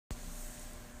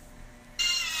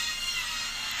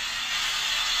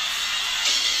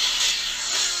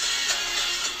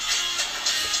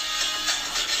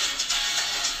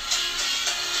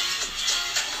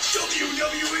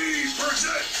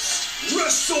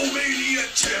WrestleMania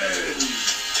 10.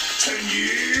 10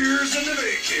 years in the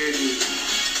making.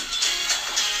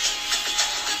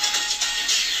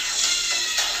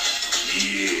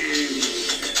 Yeah.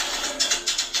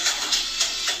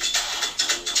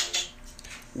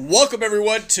 Welcome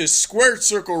everyone to Square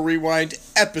Circle Rewind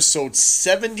episode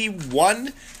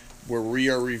 71, where we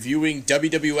are reviewing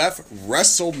WWF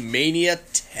Wrestlemania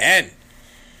 10.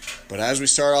 But as we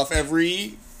start off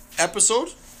every episode,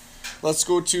 let's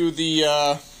go to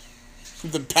the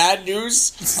bad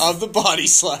news of the body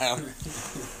slam.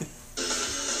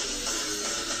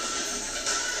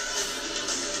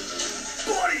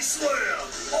 Body Slam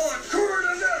on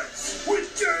current events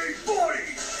with Dave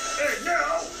Body. And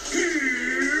now,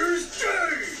 here's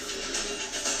Dave.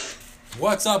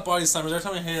 What's up, Body Slammers? Every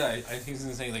time I hear that, I think he's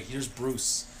going to say, like, here's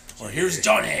Bruce. Or here's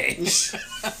Johnny.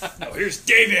 No, here's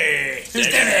Davey. Here's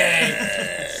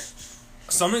Davey.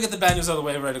 So I'm going to get the bad news out of the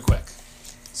way right quick.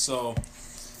 So,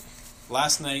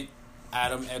 last night,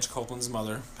 Adam Edge Copeland's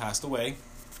mother passed away.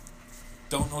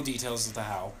 Don't know details as to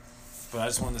how. But I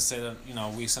just wanted to say that, you know,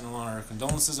 we send along our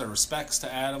condolences, our respects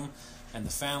to Adam and the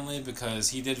family, because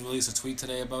he did release a tweet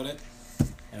today about it.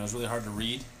 And it was really hard to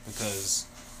read because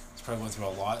he's probably going through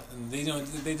a lot. And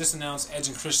they just announced Edge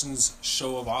and Christian's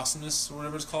Show of Awesomeness, or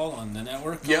whatever it's called, on the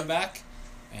network coming back.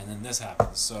 And then this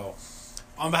happens. So,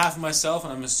 on behalf of myself,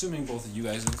 and I'm assuming both of you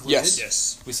guys included,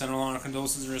 Yes. we send along our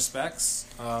condolences and respects.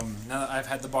 Now that I've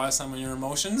had the Body Slam on your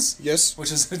emotions, Yes.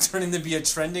 which is turning to be a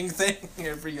trending thing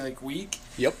every week.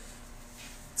 Yep.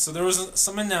 So there was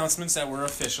some announcements that were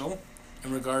official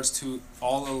in regards to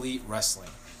All Elite Wrestling,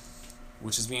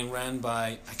 which is being ran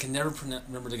by, I can never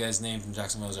remember the guy's name from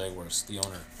Jacksonville Jaguars, the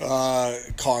owner.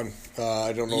 Khan.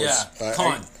 I don't know. Yeah,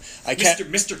 Khan. I can't.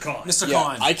 Mr. Khan. Mr. Yeah,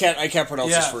 Khan. I can't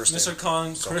pronounce his first Mr. name.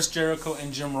 Khan, Chris Jericho,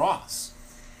 and Jim Ross.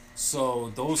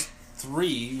 So those three,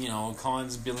 you know,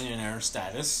 Khan's billionaire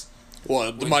status.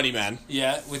 Well, the money man.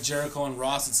 Yeah, with Jericho and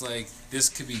Ross, it's like, this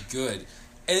could be good.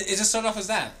 It just started off as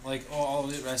that. Like, oh, All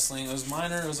Elite Wrestling. It was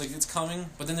minor. It was like, it's coming.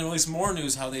 But then they released more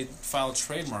news how they filed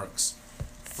trademarks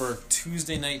for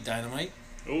Tuesday Night Dynamite.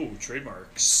 Oh,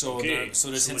 trademarks. So okay. there's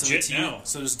hints of a legit TV. now.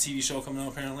 So there's a TV show coming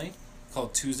out apparently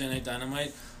called Tuesday Night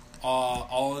Dynamite.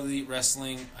 All Elite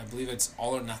Wrestling, I believe it's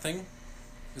All or Nothing,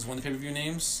 is one of the pay-per-view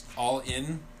names. All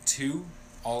In, 2,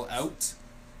 All Out,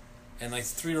 and like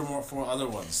 3 or 4 other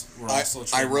ones were also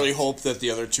I really trademarked. hope that the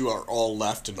other two are all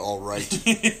left and all right.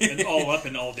 And all up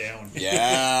and all down.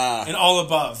 Yeah. And All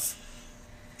Above.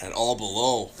 And all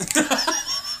below.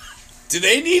 Do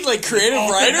they need like creative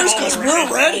All- writers? all Because around-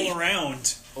 we're ready. All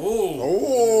around. Oh.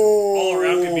 All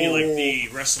around could be like the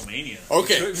WrestleMania.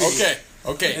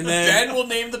 Okay. And then- Ben will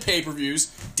name the pay-per-views.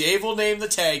 Dave will name the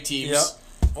tag teams. Yep.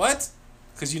 What?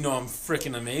 Because you know I'm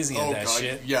freaking amazing at Oh, that God,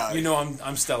 shit. yeah. You know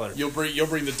I'm stellar. You'll bring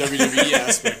the WWE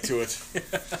aspect to it.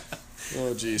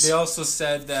 Oh, jeez. They also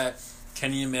said that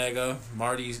Kenny Omega,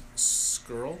 Marty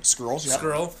Skrull, Squirrels, yeah.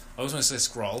 Skrull. I was going to say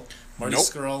Skrull. Marty Nope.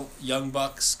 Skrull, Young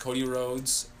Bucks, Cody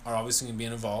Rhodes are obviously going to be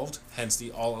involved. Hence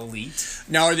the All Elite.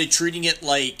 Now, are they treating it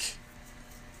like...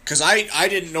 Because I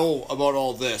didn't know about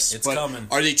all this. It's but coming.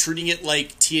 Are they treating it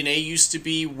like TNA used to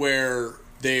be, where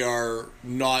they are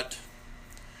not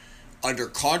under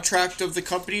contract of the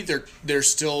company? They're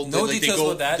still... No details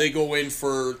about that. They go in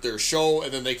for their show,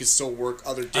 and then they can still work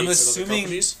other dates I'm at other assuming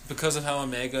companies? because of how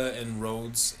Omega and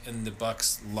Rhodes and the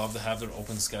Bucks love to have their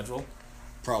open schedule.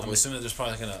 I'm Probably. assuming there's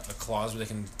probably like a clause where they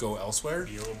can go elsewhere.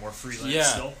 Be a little more freelance Yeah.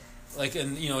 still. Like,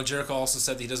 and you know, Jericho also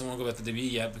said that he doesn't want to go back to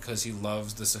WWE yet because he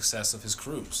loves the success of his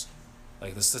cruise.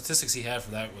 Like, the statistics he had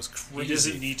for that was crazy. He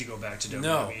doesn't need to go back to WWE.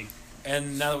 No.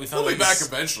 And now that we found He'll out be back he's-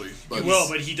 eventually. He will,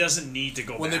 but he doesn't need to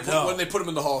go when back. they put him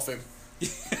in the Hall of Fame.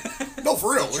 No,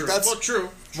 for real. True. Like, that's well, true.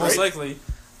 most right. likely.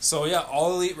 So yeah,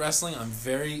 All Elite Wrestling. I'm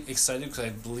very excited because I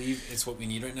believe it's what we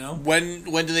need right now. When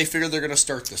do they figure they're going to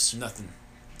start this? Nothing.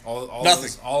 All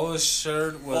Nothing. All was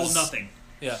shared was All nothing.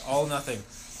 Yeah, all nothing.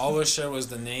 All was shared was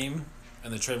the name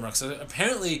and the trademark. So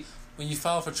apparently, when you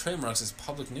file for trademarks, it's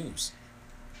public news.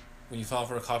 When you file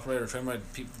for a copyright or trademark,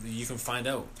 you can find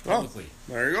out publicly.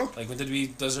 Oh, there you go. Like when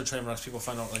WWE does their trademarks, people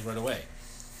find out like right away.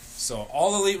 So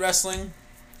All Elite Wrestling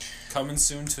coming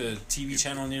soon to a TV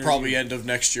channel near Probably you. end of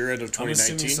next year, end of I'm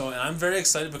 2019. assuming so, and I'm very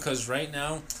excited because right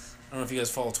now, I don't know if you guys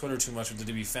follow Twitter too much with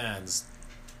the WWE fans.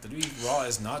 The WWE Raw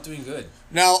is not doing good.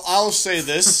 Now, I'll say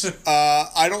this.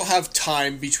 I don't have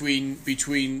time between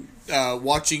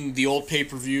watching the old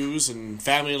pay-per-views and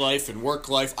family life and work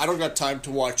life. I don't got time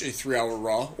to watch a 3-hour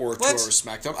Raw or a 2-hour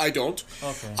SmackDown. I don't.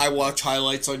 Okay. I watch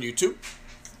highlights on YouTube.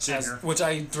 Same here. Which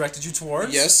I directed you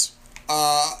towards. Yes.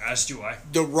 As do I.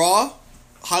 The Raw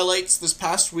highlights this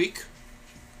past week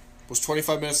was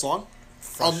 25 minutes long.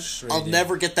 I'll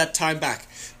never get that time back.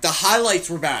 The highlights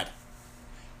were bad.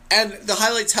 And the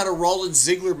highlights had a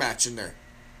Rollins-Ziggler match in there.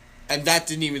 And that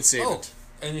didn't even save it.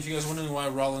 And if you guys wondering why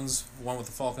Rollins won with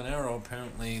the Falcon Arrow,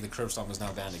 apparently the curb stomp is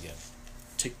now banned again.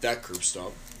 Take that, curb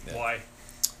stomp. Yeah. Why?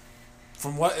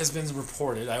 From what has been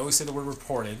reported, I always say the word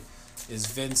reported, is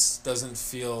Vince doesn't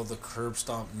feel the curb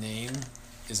stomp name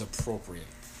is appropriate.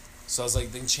 So I was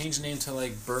like, they can change the name to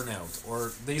like Burnout,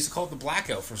 or they used to call it the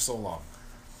Blackout for so long.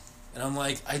 And I'm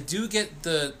like, I do get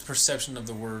the perception of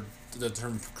the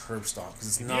term curb stomp, because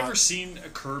it's Have not. you ever seen a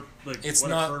curb? Like It's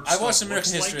what not. A curb I watched stomp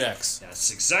American looks History like? X.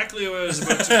 That's exactly what I was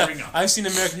about to bring up. I've seen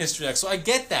American History X, so I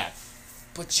get that.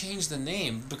 But change the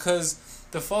name, because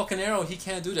the Falcon Arrow he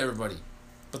can't do to everybody,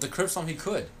 but the curb stomp he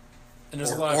could. And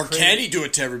there's a lot of Or can he do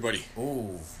it to everybody?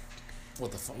 Oh,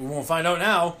 what the fuck? We won't find out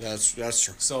now. That's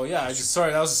true. So yeah,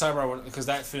 sorry, that was a sidebar because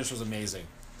that finish was amazing.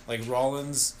 Like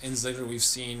Rollins and Ziggler, we've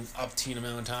seen up teen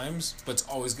amount of times, but it's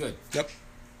always good. Yep.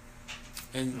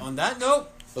 And on that note,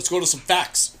 let's go to some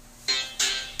facts.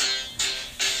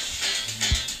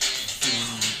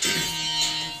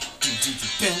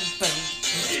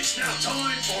 It's now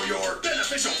time for your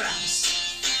beneficial facts.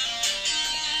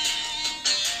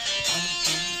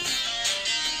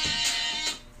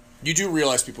 You do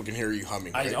realize people can hear you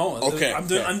humming, right? I don't. Okay. I'm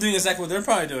doing exactly what they're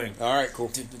probably doing. All right,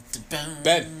 cool.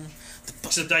 Ben.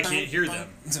 Except I can't hear them.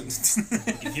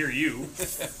 I can hear you.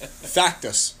 Fact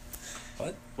us.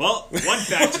 What? Well, one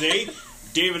fact today.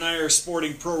 Dave and I are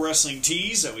sporting pro wrestling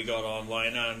tees that we got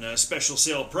online on a special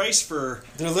sale price for...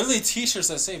 They're literally t-shirts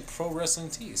that say pro wrestling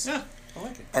tees. Yeah. I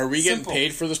like it. Are we Simple. getting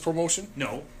paid for this promotion?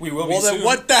 No. We will Well, be then soon.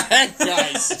 what the heck,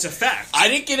 guys? It's a fact. I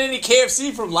didn't get any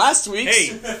KFC from last week.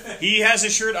 Hey, he has a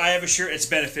shirt, I have a shirt. It's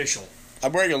beneficial.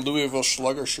 I'm wearing a Louisville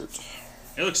Slugger shirt.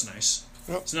 It looks nice.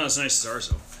 Yep. It's not as nice as ours,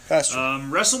 though. That's true.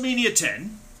 WrestleMania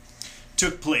 10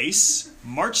 took place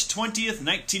March 20th,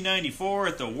 1994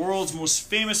 at the world's most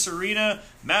famous arena,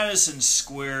 Madison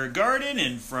Square Garden,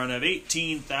 in front of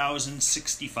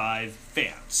 18,065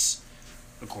 fans,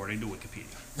 according to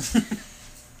Wikipedia.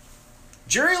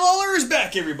 Jerry Lawler is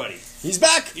back, everybody. He's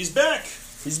back. He's back.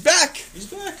 He's back. He's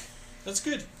back. That's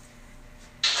good.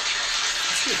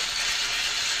 That's good.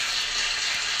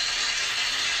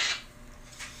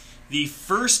 The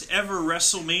first ever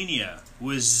WrestleMania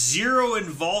was zero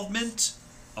involvement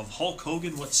of Hulk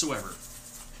Hogan whatsoever.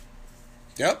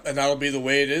 Yep, and that'll be the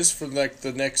way it is for like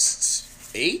the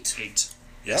next 8. 8.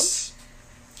 Yes.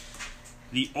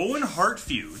 The Owen Hart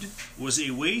feud was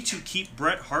a way to keep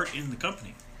Bret Hart in the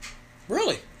company.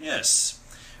 Really? Yes.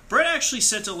 Bret actually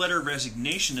sent a letter of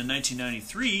resignation in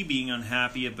 1993, being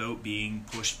unhappy about being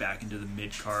pushed back into the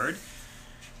mid-card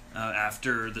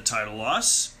after the title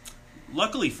loss.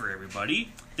 Luckily for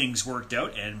everybody, things worked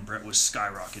out and Bret was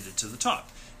skyrocketed to the top.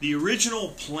 The original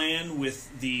plan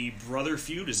with the brother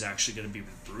feud is actually going to be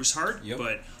with Bruce Hart,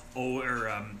 but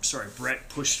Bret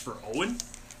pushed for Owen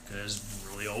because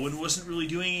really Owen wasn't really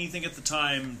doing anything at the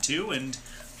time too, and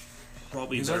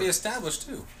probably He was already established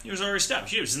too. He was already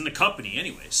established. He was in the company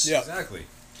anyways. Yeah. Exactly.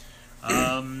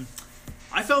 I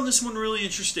found this one really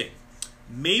interesting.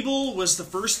 Mabel was the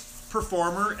first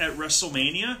performer at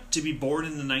WrestleMania to be born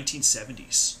in the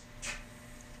 1970s.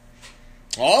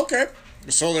 Oh, okay.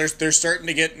 So they're starting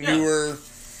to get newer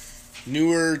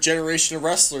generation of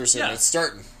wrestlers, and it's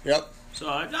starting. Yep. So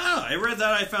I read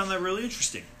that. I found that really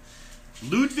interesting.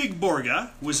 Ludwig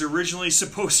Borga was originally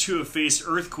supposed to have faced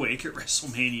Earthquake at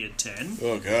WrestleMania 10.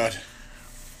 Oh, God.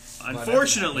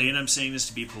 Unfortunately, and I'm saying this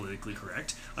to be politically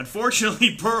correct,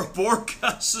 unfortunately,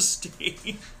 Borga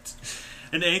sustained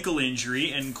an ankle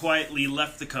injury and quietly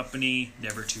left the company,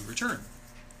 never to return.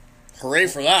 Hooray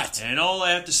for that. And all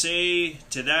I have to say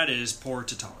to that is poor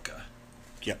Tatanka.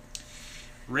 Yep.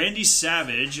 Randy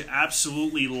Savage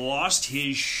absolutely lost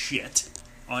his shit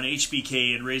on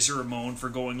HBK and Razor Ramon for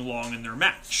going long in their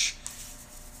match.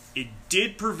 It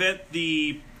did prevent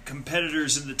the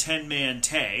competitors in the 10-man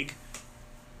tag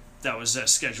that was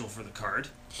scheduled for the card.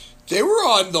 They were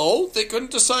on, though. They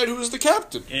couldn't decide who was the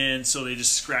captain. And so they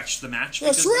just scratched the match.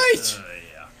 That's right.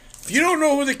 Yeah. If you don't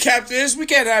know who the captain is, we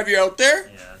can't have you out there.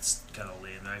 Yeah, it's kind of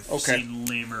lame. I've seen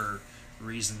lamer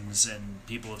reasons, and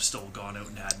people have still gone out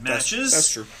and had matches.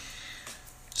 That's true.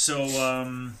 So,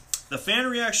 the fan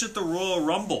reaction at the Royal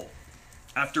Rumble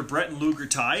after Bret and Luger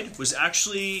tied was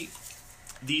actually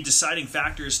the deciding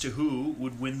factor as to who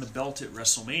would win the belt at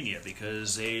WrestleMania,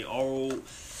 because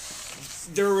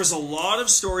there was a lot of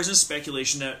stories and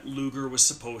speculation that Luger was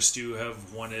supposed to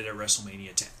have won it at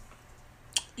WrestleMania 10.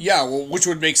 Yeah, well, which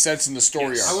would make sense in the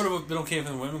story Yes. arc. I would have been okay with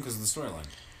the women because of the storyline.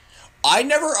 I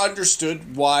never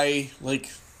understood why,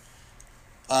 like,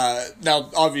 Now,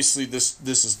 obviously, this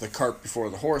is the cart before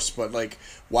the horse, but like,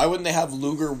 why wouldn't they have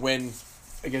Luger win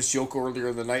against Yoko earlier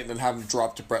in the night and then have him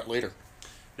drop to Brett later?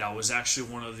 That was actually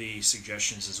one of the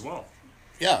suggestions as well.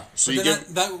 Yeah, so you get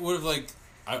that would have like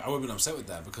I would have been upset with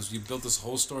that because you built this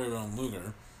whole story around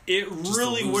Luger. It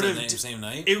really would have same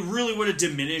night. It really would have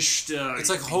diminished. It's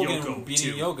like Hogan Yoko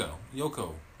beating too.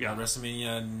 Yoko. Yeah. At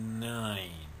WrestleMania 9.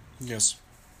 yes.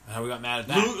 How we got mad at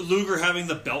that? Luger having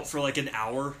the belt for like an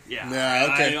hour. Yeah.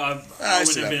 Yeah, okay. I I wouldn't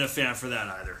see have that. been a fan for that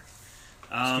either.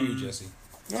 Screw you, Jesse.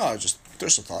 No, just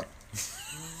there's a thought.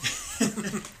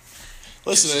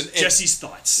 Listen, Jesse's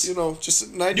thoughts. you know,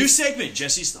 just 90, New segment.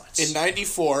 Jesse's thoughts. in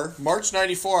 '94, March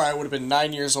 '94, I would have been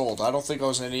 9 years old. I don't think I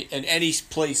was in any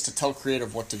place to tell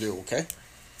creative what to do. Okay,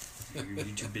 You're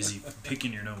too busy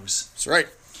picking your nose. that's right.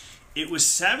 It was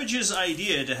Savage's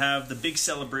idea to have the big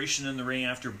celebration in the ring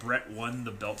after Brett won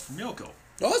the belt from Yoko.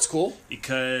 Oh, that's cool.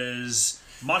 Because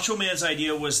Macho Man's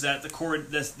idea was that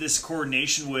this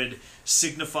coordination would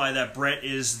signify that Brett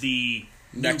is the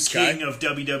Next new king guy. of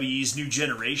WWE's new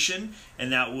generation,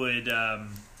 and that would,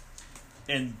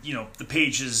 the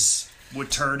pages would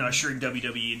turn, ushering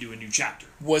WWE into a new chapter.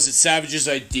 Was it Savage's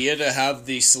idea to have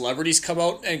the celebrities come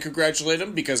out and congratulate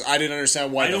him? Because I didn't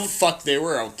understand why I the don't fuck they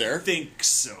were out there. Think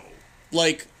so.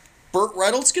 Like, Burt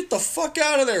Reynolds, get the fuck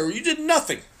out of there. You did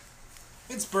nothing.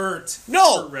 It's Bert.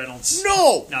 No. Burt Reynolds.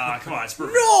 No. Nah, come on, it's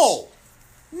Burt No.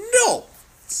 No.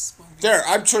 There,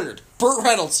 I'm triggered. Burt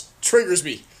Reynolds triggers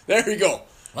me. There you go.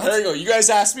 What? There you go. You guys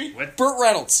asked me. What? Burt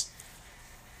Reynolds.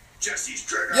 Jesse's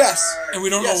trigger. Yes. And we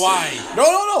don't Yes. know why.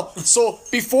 No. So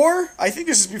I think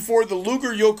this is before the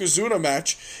Luger Yokozuna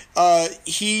match.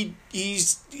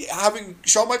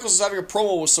 Shawn Michaels is having a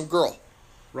promo with some girl,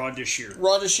 Rhonda Shear.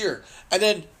 Rhonda Shear, and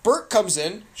then Burt comes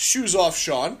in, shoes off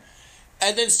Shawn,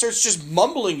 and then starts just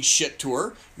mumbling shit to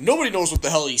her. Nobody knows what the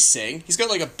hell he's saying. He's got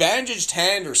like a bandaged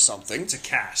hand or something. It's a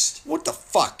cast. What the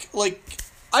fuck? Like,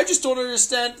 I just don't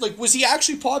understand. Like, was he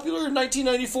actually popular in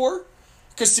 1994?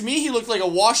 Because to me, he looked like a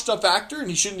washed-up actor, and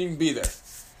he shouldn't even be there.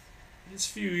 It's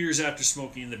a few years after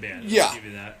Smokey and the Bandit. Yeah. I'll give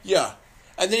you that. Yeah.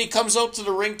 And then he comes out to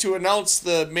the ring to announce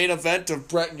the main event of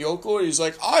Brett and Yoko, and he's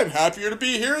like, I'm happier to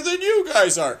be here than you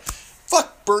guys are.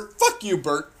 Fuck Bert. Fuck you,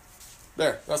 Bert.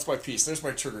 There. That's my piece. There's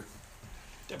my trigger.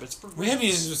 Yeah, but it's Burt We haven't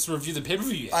even just reviewed the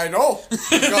pay-per-view yet. I know.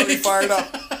 You got me fired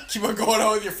up. Keep on going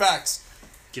on with your facts.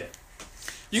 Okay.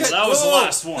 You Well, that was the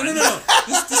last one. No.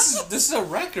 This is a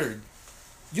record.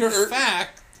 Your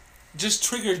fact just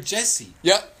triggered Jesse.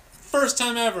 Yep. First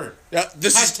time ever. Yeah.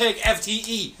 This is. Hashtag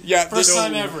FTE. Yeah, First this-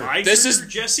 time ever. I This triggered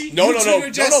is- Jesse? No.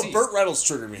 triggered Jesse. Burt Reynolds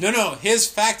triggered me. No. His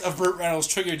fact of Burt Reynolds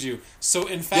triggered you. So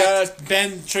in fact, Yeah.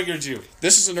 Ben triggered you.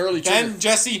 This is an early trigger. Ben,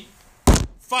 Jesse,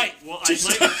 fight. Well,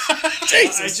 Jesus.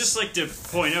 I'd just like to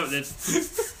point out that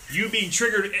you being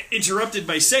triggered interrupted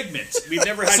my segment. We've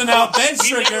never had So now Ben's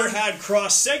we never triggered. had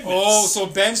cross segments. Oh, so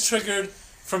Ben's triggered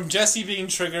from Jesse being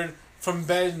triggered from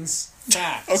Ben's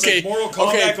fact. Okay. It's like Mortal Kombat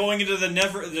okay. going into the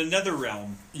nether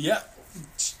realm. Yeah.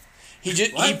 He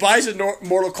What? buys a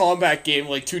Mortal Kombat game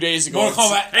like 2 days ago. Mortal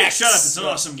Kombat Hey, X. shut up! It's an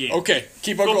awesome game. Okay,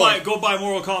 keep on Go going. buy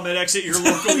Mortal Kombat X at your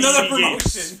local Another EC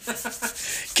Games.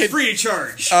 promotion. Free of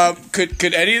charge.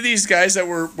 Could any of these guys that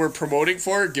we're promoting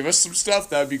for give us some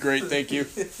stuff? That'd be great. Thank you.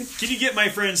 Can you get my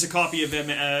friends a copy of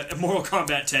Mortal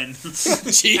Kombat 10?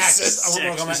 Jesus. I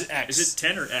want Mortal X. Kombat X. Is it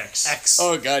 10 or X? X.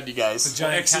 Oh God, you guys. The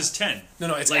giant X cat- is 10.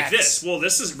 No, it's like X. this. Well,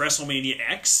 this is WrestleMania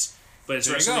X, but it's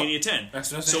There you go. WrestleMania 10. That's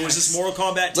So WrestleMania is this X. Mortal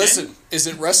Kombat 10? Listen, is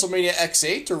it WrestleMania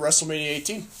X8 or WrestleMania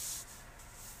 18?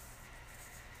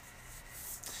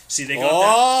 See, they got Oh.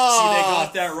 that. See, they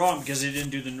got that wrong because they didn't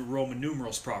do the Roman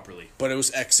numerals properly. But it was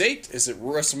X8. Is it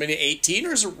WrestleMania 18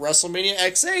 or is it WrestleMania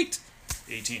X8?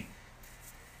 18.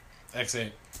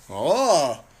 X8.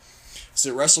 Oh. Is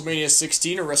it WrestleMania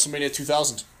 16 or WrestleMania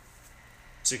 2000?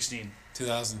 16.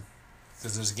 2000.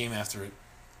 Because there's a game after it.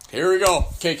 Here we go.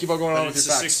 Okay, keep on going on But with it's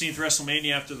your the facts. 16th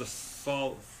WrestleMania after the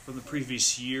fall from the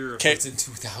previous year. Okay. It's in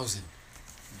 2000.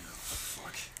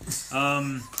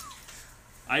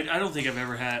 I don't think I've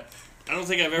ever had. I don't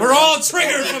think I've ever. We're all had-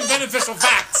 triggered from beneficial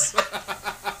facts.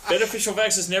 Beneficial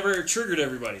facts has never triggered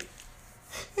everybody.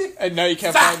 And now you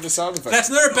can't Fact. find the sound effect. That's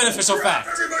another beneficial fact.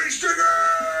 Everybody's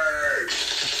triggered!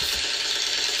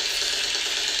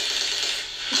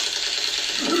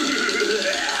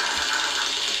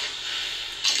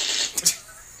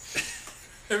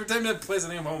 Every time that plays, I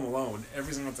think I'm home alone.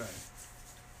 Every single time.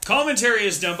 Commentary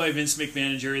is done by Vince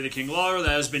McMahon and Jerry the King Lawler.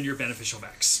 That has been your beneficial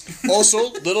facts.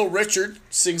 Also, Little Richard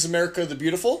sings America the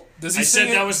Beautiful. Does I he sing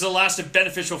said it? that was the last of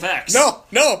beneficial facts. No,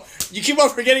 you keep on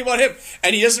forgetting about him.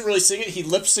 And he doesn't really sing it. He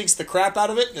lip syncs the crap out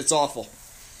of it, and it's awful.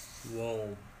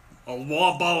 Whoa. A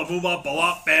wah bala booba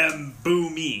bala bam boo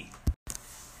me.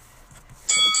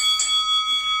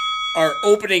 Our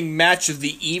opening match of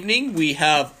the evening, we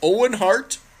have Owen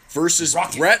Hart versus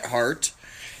Bret Hart.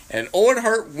 And Owen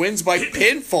Hart wins by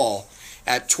pinfall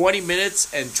at 20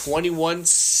 minutes and 21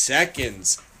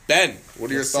 seconds. Ben,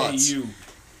 what are your thoughts? Say you.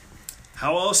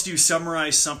 How else do you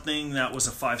summarize something that was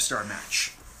a 5-star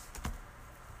match?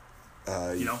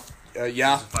 Yeah. It was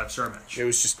a 5-star match. It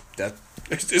was just that.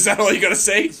 Is that all you gotta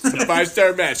say? It's a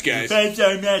 5-star match, guys.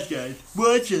 5-star match, guys.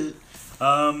 Watch it.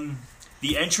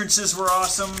 The entrances were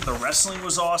awesome. The wrestling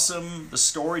was awesome. The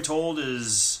story told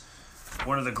is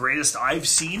one of the greatest I've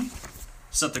seen.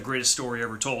 It's not the greatest story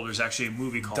ever told. There's actually a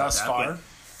movie called Thus that.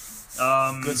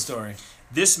 far. Good story.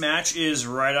 This match is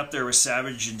right up there with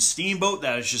Savage and Steamboat.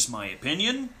 That is just my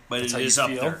opinion, but That's it how you is up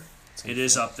feel? there. It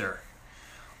is up there.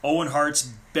 Owen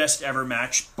Hart's best ever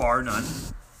match, bar none.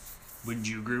 Wouldn't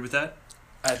you agree with that?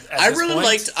 At I this really point-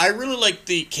 liked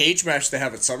the cage match they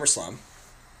have at SummerSlam.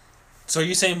 So are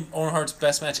you saying Owen Hart's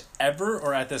best match ever,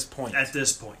 or at this point? At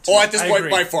this point. Oh, at this I point,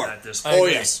 agree. by far. At this I Oh,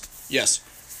 agree. yes.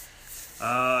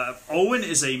 Owen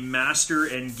is a master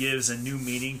and gives a new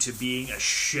meaning to being a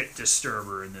shit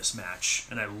disturber in this match,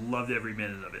 and I loved every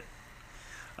minute of it.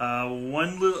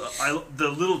 The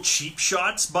little cheap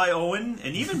shots by Owen,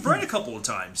 and even Brett a couple of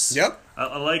times. Yep.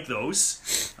 I like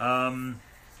those. Oh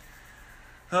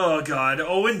God,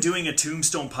 Owen doing a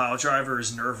tombstone piledriver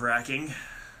is nerve-wracking.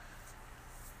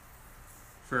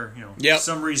 For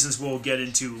some reasons we'll get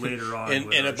into later on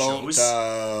with In our about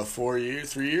shows. 4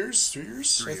 years, 3 years, 3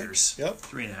 years? 3 I think. years. Yep.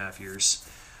 3.5 years.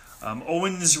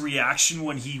 Owen's reaction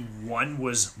when he won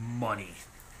was money.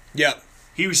 Yep.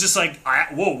 He was just like,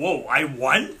 whoa, I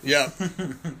won? Yep.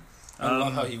 I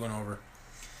love how he went over.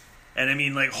 And I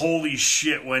mean, like, holy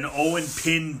shit, when Owen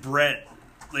pinned Brett,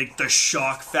 like, the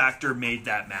shock factor made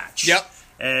that match. Yep.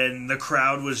 And the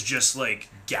crowd was just like,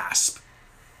 gasp.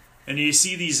 And you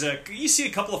see a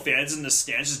couple of fans in the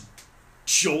stands just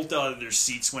jolt out of their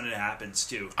seats when it happens,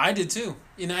 too. I did too.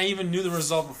 And I even knew the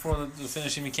result before the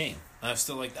finish even came. I was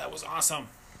still like, that was awesome.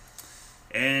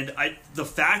 And the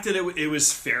fact that it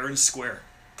was fair and square.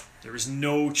 There was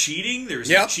no cheating. There was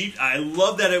no cheat. I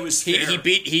love that it was fair.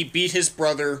 He beat his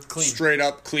brother Clean. straight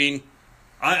up, clean.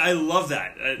 I love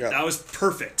that. That was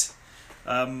perfect.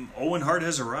 Owen Hart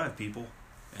has arrived, people.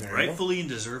 And rightfully and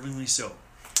deservingly so.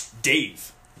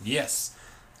 Dave. Yes.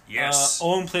 Yes.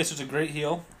 Owen plays such a great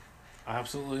heel. I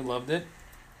absolutely loved it.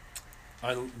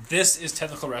 This is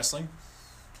technical wrestling.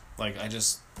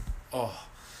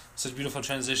 Such beautiful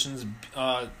transitions.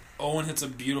 Owen hits a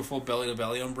beautiful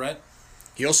belly-to-belly on Brett.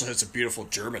 He also hits a beautiful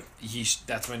German.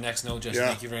 That's my next note, Jesse. Yeah.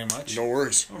 Thank you very much. No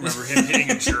worries. I remember him hitting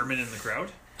a German in the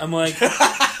crowd. I'm like...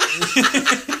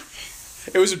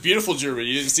 It was a beautiful German.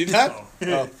 You didn't see that?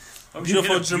 Oh.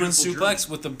 Beautiful German suplex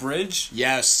with the bridge.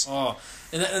 Yes. Oh,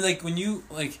 and like when you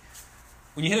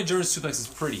hit a German suplex, it's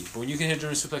pretty. But when you can hit a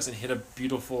German suplex and hit a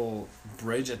beautiful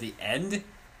bridge at the end,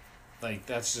 like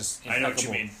that's just impeccable. I know what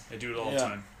you mean. I do it all the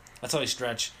time. That's how I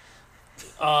stretch.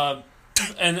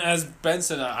 And as Ben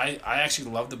said, I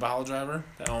actually loved the pile driver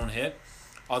that Owen hit.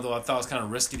 Although I thought it was kind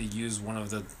of risky to use one of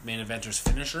the main eventers'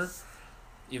 finisher,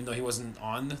 even though he wasn't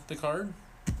on the card.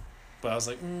 But I was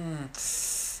like, I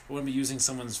wouldn't be using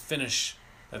someone's finish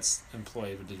that's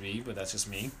employed to me, but that's just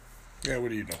me. Yeah, what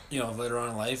do you know? You know, later on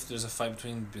in life, there's a fight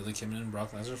between Billy Kidman and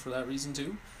Brock Lesnar for that reason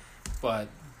too. But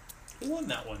Who won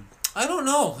that one? I don't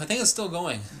know. I think it's still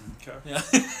going. Okay. Yeah.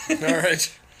 All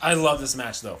right. I love this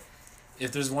match though.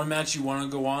 If there's one match you want to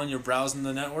go on, you're browsing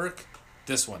the network,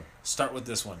 this one. Start with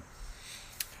this one.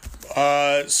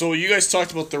 So you guys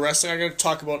talked about the wrestling. I'm going to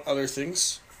talk about other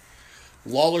things.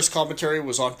 Lawler's commentary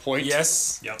was on point.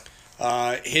 Yes. Yep.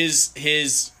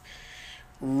 His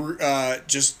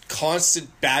just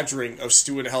constant badgering of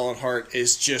Stu and Helen Hart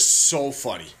is just so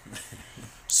funny.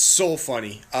 So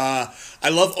funny. I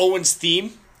love Owen's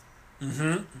theme.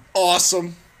 Mm-hmm.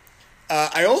 Awesome.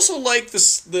 I also like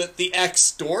the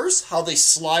X doors, how they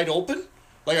slide open.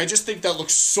 Like, I just think that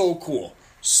looks so cool.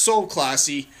 So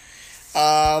classy.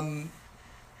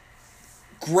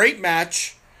 Great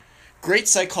match. Great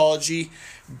psychology.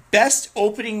 Best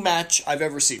opening match I've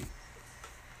ever seen.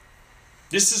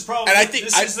 This is probably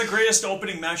this is the greatest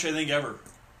opening match I think ever.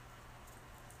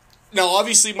 Now,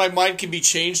 obviously, my mind can be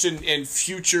changed in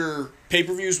future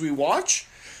pay-per-views we watch,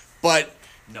 but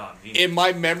Not me. in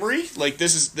my memory, like,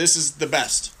 this is the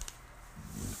best.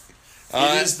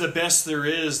 It is the best there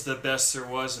is, the best there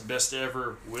was, and best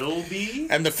ever will be.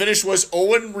 And the finish was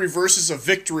Owen reverses a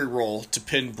victory roll to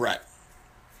pin Brett.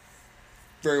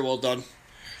 Very well done.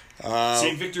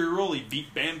 Same victory roll. He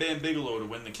beat Bam Bam Bigelow to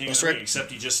win the King of the Ring,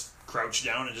 except he just crouched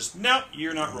down and just, no,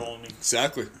 you're not rolling me.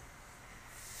 Exactly.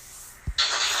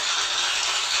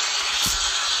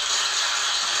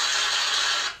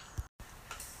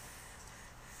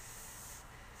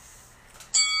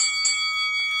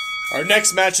 Our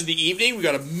next match of the evening, we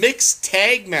got a mixed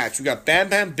tag match. We got Bam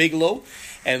Bam Bigelow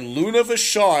and Luna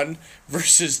Vachon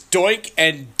versus Doink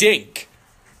and Dink.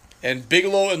 And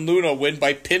Bigelow and Luna win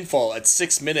by pinfall at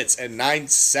 6 minutes and 9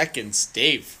 seconds.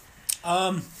 Dave.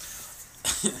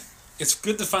 It's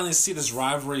good to finally see this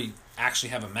rivalry actually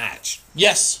have a match.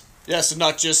 Yes, and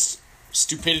not just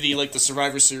stupidity like the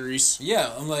Survivor Series.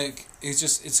 Yeah, I'm like,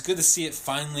 it's good to see it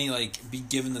finally like be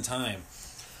given the time.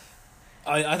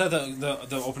 I thought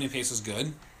the opening pace was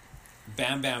good.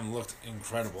 Bam Bam looked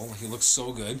incredible. He looked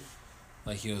so good.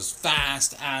 Like he was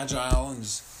fast, agile,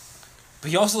 and but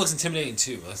he also looks intimidating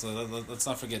too. Let's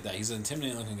not forget that he's an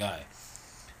intimidating looking guy.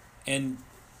 And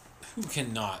who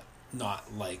can not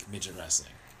like midget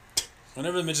wrestling?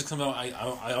 Whenever the midgets come out,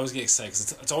 I always get excited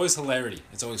because it's always hilarity.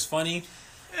 It's always funny.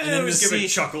 And then to give a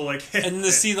chuckle like. And then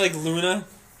to see like Luna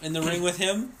in the ring with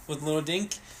him with Little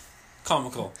Dink.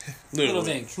 Comical. Little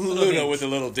Dink. Luna with a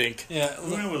little dink. Yeah.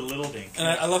 Luna with a little dink. And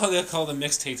I love how they call it a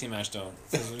mixed tag team match, though.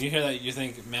 Because when you hear that, you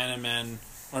think man and man,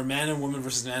 or man and woman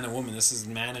versus man and woman. This is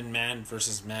man and man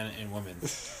versus man and woman.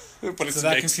 But it's so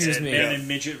that mixed. confused me. Man and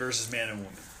midget versus man and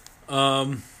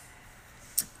woman.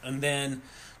 And then...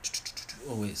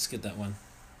 Oh, wait, skip that one.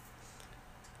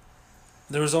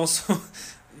 There was also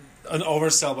an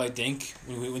oversell by Dink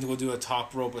when we go do a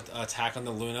top rope attack on the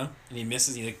Luna, and he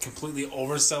misses. He like, completely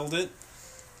oversold it.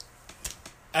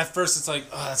 At first, it's like,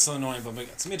 oh, that's so annoying, but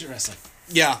it's midget wrestling.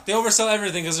 Yeah. They oversell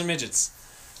everything because they're midgets.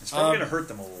 It's probably going to hurt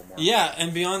them a little more. Yeah,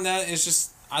 and beyond that, it's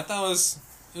just, I thought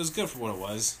it was good for what it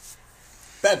was.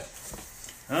 Ben.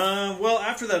 Well,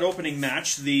 after that opening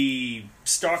match, the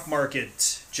stock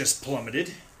market just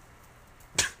plummeted.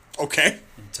 Okay.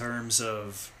 In terms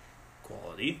of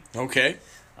quality. Okay.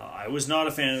 I was not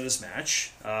a fan of this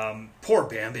match. Poor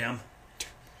Bam Bam.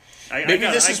 Maybe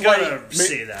this is why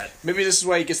say that. Maybe this is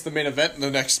why he gets the main event in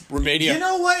the next Romania. You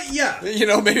know what? Yeah. You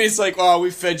know, maybe it's like, oh, we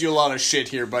fed you a lot of shit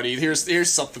here, buddy.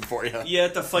 Here's something for you. You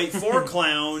had to fight 4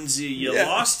 clowns. You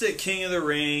lost at King of the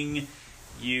Ring.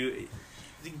 We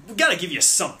got to give you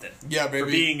something. Yeah,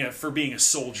 maybe. For being a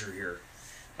soldier here.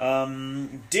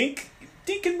 Dink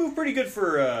can move pretty good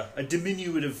for a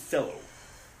diminutive fellow.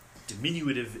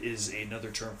 Diminutive is another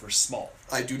term for small.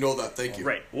 I do know that, thank you.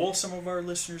 Right. Well, some of our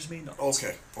listeners may not.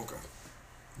 Okay.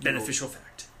 Beneficial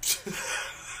fact.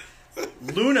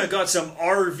 Luna got some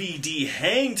RVD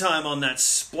hang time on that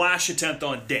splash attempt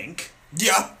on Dink.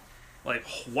 Yeah. Like,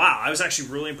 wow, I was actually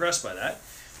really impressed by that.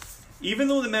 Even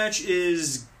though the match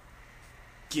is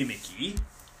gimmicky,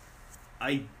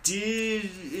 I did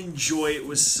enjoy it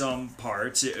with some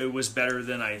parts. It was better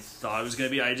than I thought it was going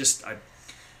to be.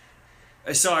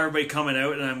 I saw everybody coming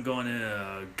out, and I'm going,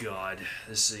 oh, God,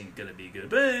 this ain't going to be good.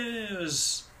 But it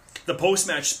was... The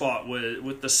post-match spot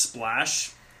with the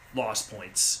splash lost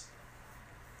points.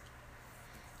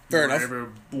 Fair enough.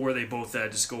 Where they both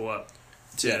just go up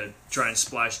to try and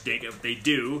splash Dink. If they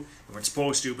do, they weren't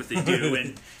supposed to, but they do,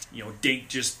 and Dink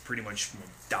just pretty much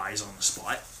dies on the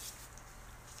spot.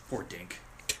 Poor Dink.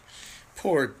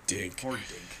 Poor Dink.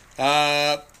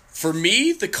 For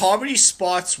me, the comedy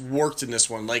spots worked in this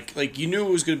one. Like you knew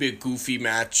it was going to be a goofy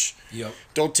match. Yep.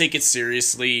 Don't take it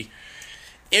seriously.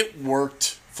 It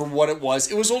worked for what it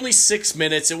was. It was only 6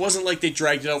 minutes. It wasn't like they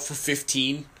dragged it out for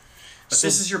 15. But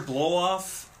this is your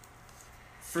blow-off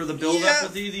for the build-up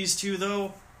of these two,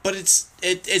 though? But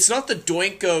it's not the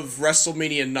doink of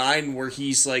WrestleMania 9 where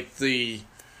he's like the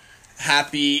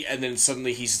happy and then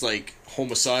suddenly he's like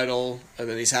homicidal and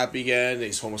then he's happy again and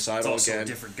he's homicidal it's also again. A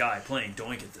different guy playing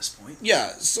doink at this point.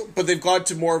 Yeah, but they've gone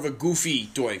to more of a goofy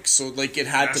doink, so like it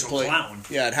had to play. Clown.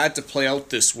 Yeah, it had to play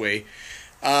out this way.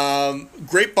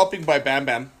 Great bumping by Bam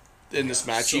Bam in this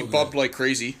match. So he bumped like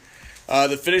crazy.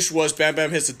 The finish was Bam Bam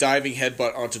hits a diving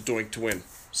headbutt onto Doink to win.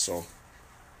 So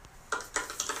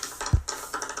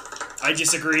I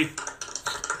disagree.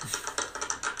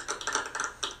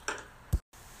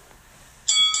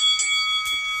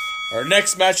 Our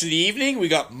next match of the evening, we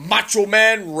got Macho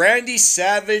Man Randy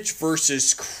Savage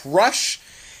versus Crush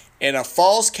in a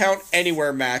Falls Count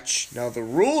Anywhere match. Now the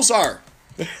rules are,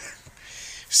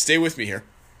 stay with me here,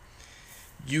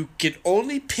 you can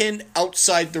only pin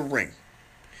outside the ring.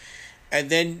 And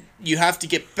then you have to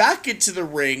get back into the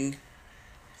ring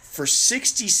for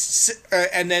 60,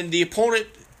 and then the opponent,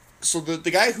 so the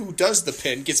guy who does the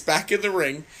pin gets back in the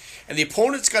ring, and the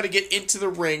opponent's got to get into the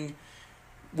ring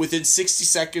within 60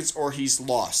 seconds or he's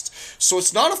lost. So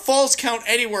it's not a Falls Count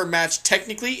Anywhere match.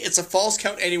 Technically, it's a Falls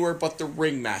Count Anywhere, but the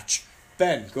ring match.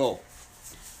 Ben, go.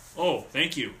 Oh,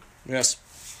 thank you. Yes.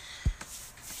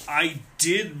 I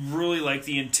did really like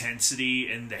the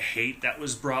intensity and the hate that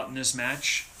was brought in this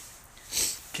match.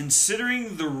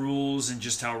 considering the rules and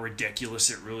just how ridiculous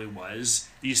it really was,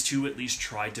 these two at least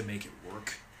tried to make it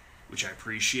work, which I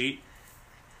appreciate.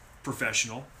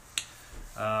 Professional.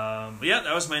 But yeah,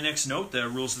 that was my next note. The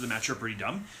rules of the match are pretty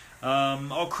dumb.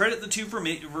 I'll credit the two for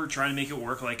trying to make it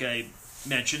work, like I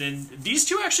mentioned, and these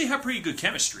two actually have pretty good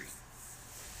chemistry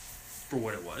for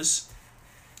what it was.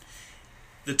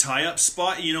 The tie-up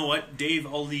spot, you know what, Dave,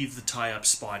 I'll leave the tie-up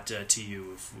spot to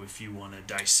you if you want to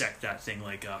dissect that thing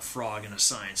like a frog in a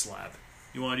science lab.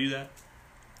 You want to do that?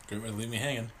 Good way to leave me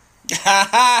hanging. Okay,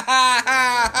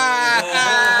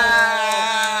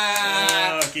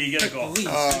 you get a golf. You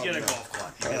get a golf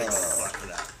clap. You get a golf clap for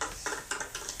that.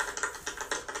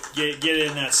 Get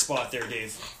in that spot there,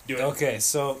 Dave. Do it. Okay,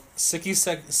 so Sicky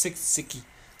seconds.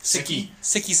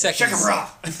 Shakabra!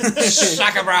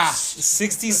 Shakabra.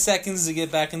 60 seconds to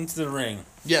get back into the ring.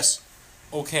 Yes.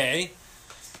 Okay.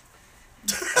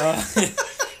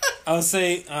 I would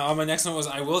say, on my next note was,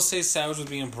 I will say Savage was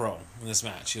being pro in this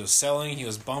match. He was selling, he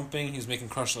was bumping, he was making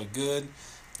Crush look good.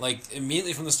 Like,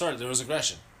 immediately from the start, there was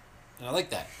aggression. And I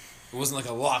like that. It wasn't like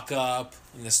a lock-up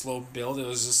and a slow build. It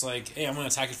was just like, hey, I'm going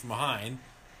to attack you from behind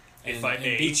and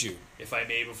beat you. If I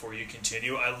may, before you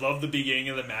continue, I love the beginning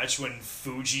of the match when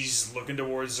Fuji's looking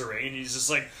towards the ring and he's just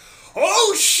like,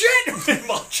 oh shit! And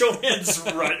Macho Man's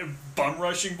bum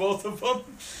rushing both of them.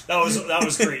 That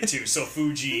was great too. So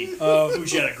Fuji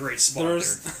had a great spot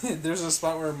there. There's a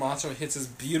spot where Macho hits his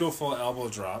beautiful elbow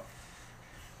drop,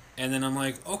 and then I'm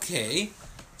like, okay,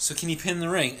 so can he pin the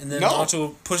ring? And then Macho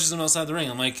pushes him outside the ring.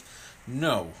 I'm like,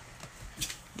 no.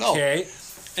 Okay.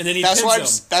 And then he pins him.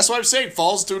 That's why I'm saying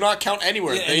falls do not count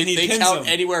anywhere. Yeah, they count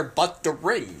anywhere but the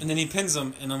ring. And then he pins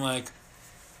him, and I'm like,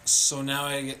 so now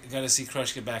I got to see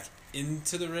Crush get back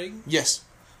into the ring? Yes.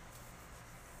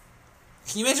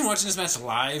 Can you imagine watching this match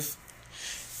live?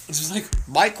 It's just like...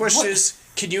 My question is,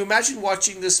 can you imagine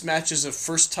watching this match as a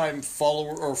first-time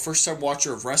follower or first-time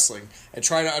watcher of wrestling and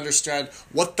trying to understand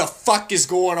what the fuck is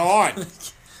going on?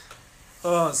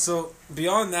 So,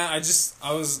 beyond that,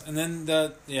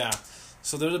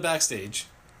 So they're the backstage,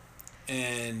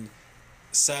 and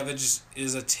Savage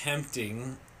is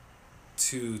attempting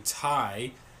to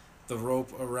tie the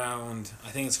rope around,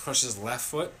 I think it's Crush's left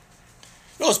foot.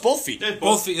 No, it's both feet.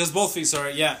 Both feet. It was both feet,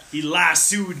 sorry, yeah. He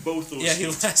lassoed both those feet. Yeah, he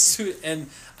lassoed, and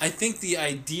I think the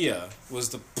idea was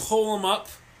to pull him up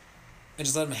and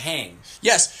just let him hang.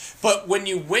 Yes, but when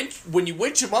you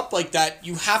winch him up like that,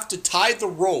 you have to tie the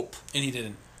rope. And he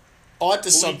didn't. Onto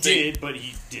something. He did, but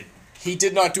he didn't. He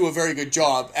did not do a very good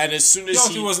job, and as soon as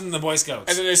he wasn't in the Boy Scouts.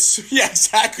 And then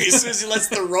exactly. As soon as he lets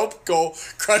the rope go,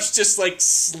 Crush just like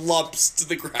slumps to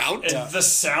the ground. And the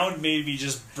sound made me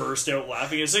just burst out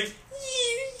laughing. It's like,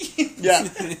 yeah,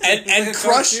 and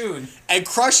like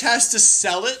Crush has to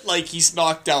sell it like he's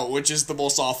knocked out, which is the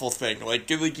most awful thing. Like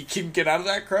you can get out of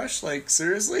that, Crush. Like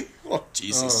seriously, oh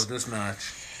Jesus. Oh, this match.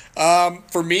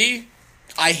 For me,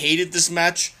 I hated this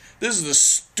match. This is the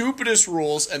stupidest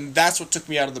rules, and that's what took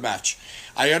me out of the match.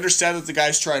 I understand that the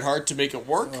guys tried hard to make it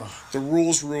work. Ugh. The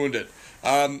rules ruined it.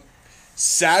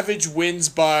 Savage wins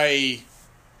by...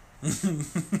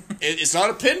 it's not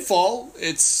a pinfall.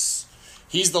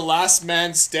 He's the last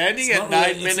man standing at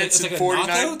 9 minutes and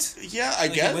 49. Yeah, I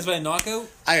guess. He wins by a knockout?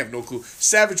 I have no clue.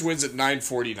 Savage wins at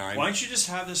 9:49. Why don't you just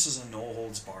have this as a no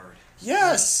holds barred?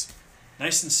 Yes.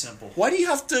 Nice and simple. Why do you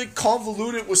have to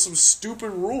convolute it with some stupid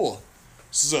rule?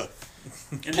 This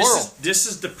is this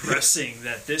is depressing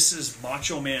that this is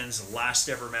Macho Man's last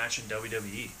ever match in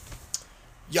WWE.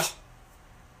 Yeah.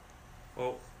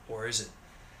 Well, or is it?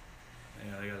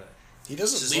 Yeah, I got that. He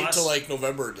doesn't leave till like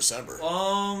November or December.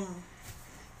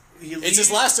 It's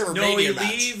his last ever Mania match.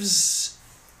 He leaves.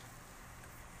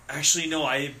 Actually, no.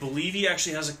 I believe he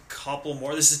actually has a couple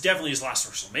more. This is definitely his last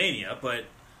WrestleMania, but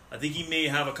I think he may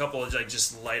have a couple of like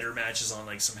just lighter matches on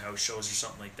like some house shows or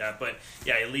something like that. But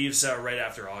yeah, he leaves right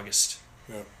after August.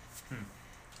 Yeah.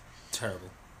 Terrible.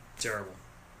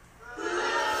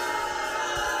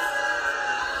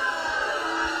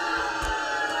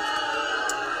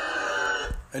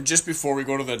 And just before we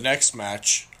go to the next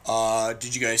match,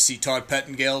 did you guys see Todd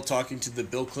Pettengill talking to the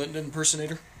Bill Clinton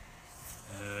impersonator?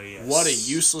 Yes. What a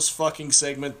useless fucking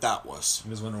segment that was. I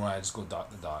was wondering why I just go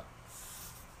dot to dot.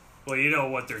 Well, you know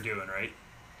what they're doing, right?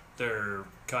 They're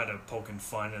kind of poking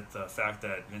fun at the fact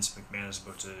that Vince McMahon is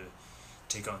about to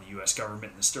take on the U.S.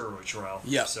 government in the steroid trial.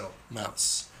 Yeah. So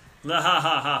that's... Ha ha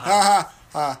ha ha ha.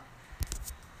 Ha.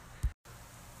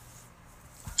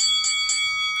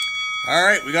 All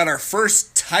right, we got our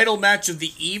first title match of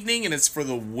the evening, and it's for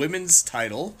the women's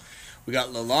title. We got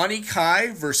Leilani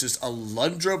Kai versus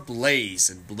Alundra Blaze,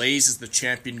 and Blaze is the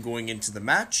champion going into the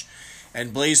match.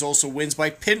 And Blaze also wins by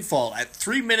pinfall at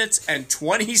 3 minutes and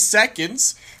 20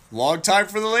 seconds. Long time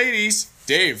for the ladies.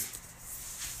 Dave.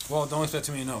 Well, don't expect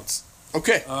too many notes.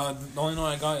 Okay. The only note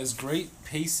I got is great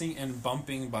pacing and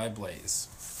bumping by Blaze.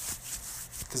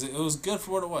 Because it was good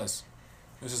for what it was.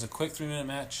 It was just a quick 3-minute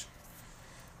match.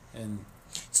 And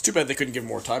It's too bad they couldn't give him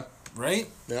more time. right?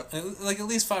 Yep. Like at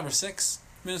least 5 or 6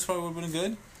 minutes probably would have been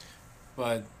good.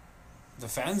 But the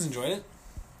fans enjoyed it.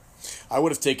 I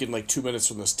would have taken like 2 minutes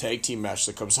from this tag team match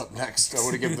that comes up next. I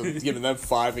would have given them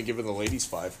 5 and given the ladies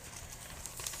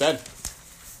 5. Ben.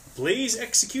 Blaze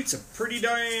executes a pretty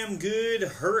damn good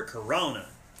hurricanrana.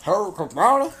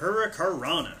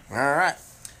 Hurricanrana. All right.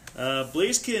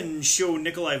 Blaze can show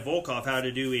Nikolai Volkov how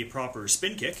to do a proper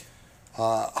spin kick.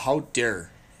 How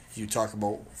dare you talk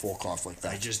about Volkov like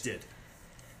that? I just did.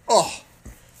 Oh,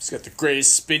 he's got the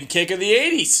greatest spin kick of the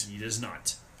 80s. He does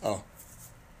not. Oh.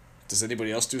 Does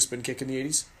anybody else do a spin kick in the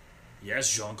 80s?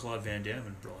 Yes, Jean-Claude Van Damme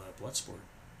in Bloodsport.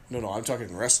 No, I'm talking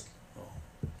in wrestling. Oh.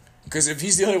 Because if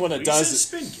he's the only one that He does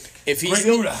said it, spin kick. if he's Great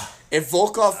the Muda. if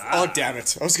Volkov, oh damn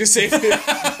it, I was gonna say,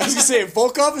 if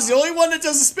Volkov is the only one that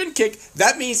does a spin kick,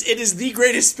 that means it is the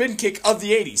greatest spin kick of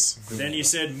the 80s. Then you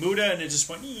said Muda, and it just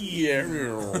went. Yeah.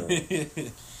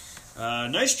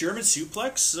 Nice German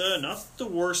suplex. Not the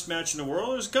worst match in the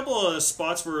world. There's a couple of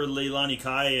spots where Leilani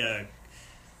Kai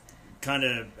kind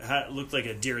of looked like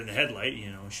a deer in the headlight.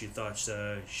 You know, she thought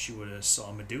she would have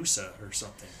saw Medusa or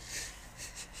something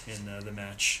in the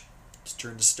match. Just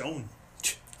turned to stone.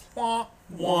 Wah,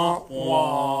 wah,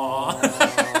 wah.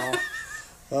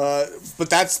 But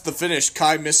that's the finish.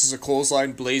 Kai misses a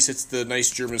clothesline. Blaze hits the nice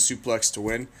German suplex to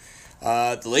win.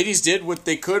 The ladies did what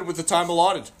they could with the time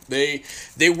allotted. They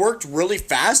worked really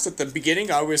fast at the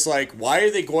beginning. I was like, why are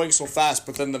they going so fast?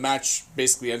 But then the match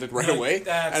basically ended right away.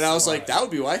 That's And I was like, why. that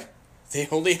would be why. They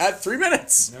only had 3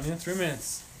 minutes. Only had 3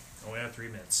 minutes. Oh, yeah, 3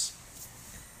 minutes.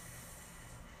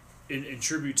 In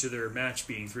tribute to their match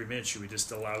being 3 minutes, should we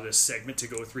just allow this segment to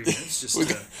go 3 minutes? Just We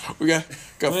to, got We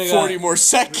 40 got- more we got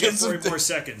seconds. 40 more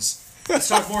seconds. Let's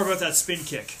talk more about that spin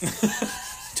kick.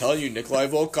 Telling you, Nikolai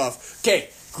Volkov. Okay,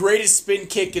 greatest spin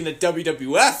kick in the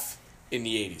WWF in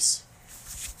the 80s.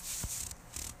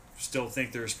 Still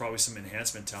think there's probably some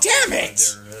enhancement talent. Damn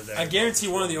it! There, I guarantee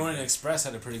one of the Orient Express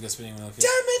had a pretty good spinning wheel kick. Damn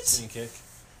it! Spinning kick.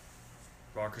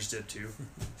 Rockers did too.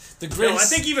 The No, greatest.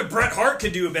 I think even Bret Hart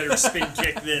could do a better spin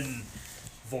kick than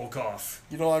Volkov.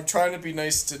 You know, I'm trying to be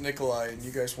nice to Nikolai, and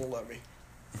you guys won't let me.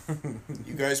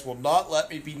 You guys will not let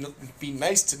me be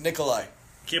nice to Nikolai.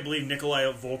 Can't believe Nikolai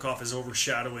Volkov is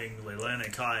overshadowing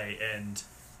Leilani Kai and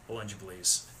Olenja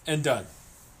Blaze. And done.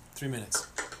 3 minutes.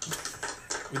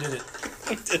 We did it.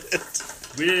 We did it.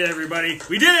 We did it, everybody.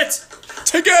 We did it!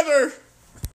 Together!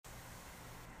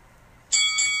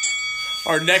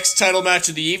 Our next title match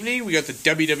of the evening, we got the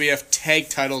WWF tag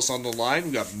titles on the line.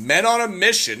 We got Men on a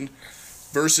Mission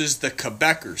versus the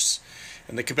Quebecers.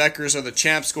 And the Quebecers are the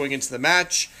champs going into the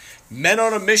match. Men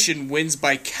on a Mission wins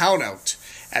by countout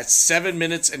at 7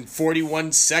 minutes and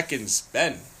 41 seconds.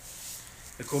 Ben.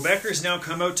 The Quebecers now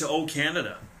come out to O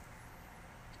Canada.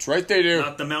 That's right, they do.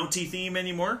 Not the Mountie theme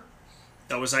anymore.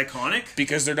 That was iconic.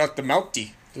 Because they're not the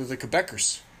Mountie. They're the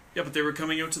Quebecers. Yeah, but they were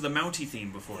coming out to the Mountie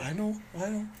theme before. I know.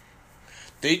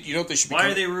 They, you know what they should be? Why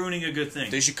are they ruining a good thing?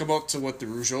 They should come out to what the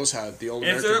Rougeaus had, the old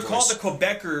And if American they're boys. called the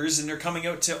Quebecers and they're coming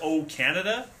out to O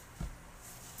Canada,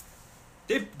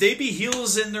 they'd be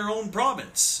heels in their own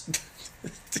province.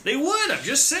 They would, I'm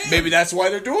just saying. Maybe that's why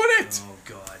they're doing it. Oh,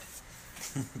 God.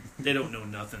 They don't know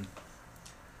nothing.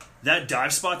 That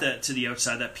dive spot that to the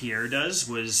outside that Pierre does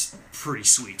was pretty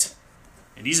sweet.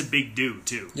 And he's a big dude,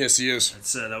 too. Yes, he is.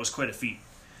 That was quite a feat.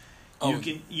 Oh.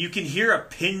 You can hear a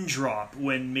pin drop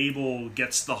when Mabel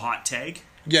gets the hot tag.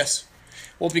 Yes.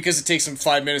 Well, because it takes him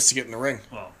 5 minutes to get in the ring.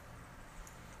 Well,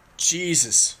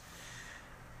 Jesus.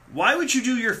 why would you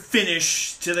do your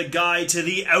finish to the guy to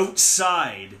the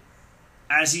outside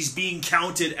as he's being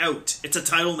counted out? It's a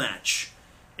title match,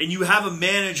 and you have a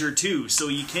manager too, so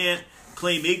you can't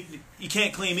claim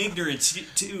ignorance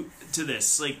to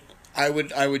this. Like, I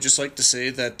would just like to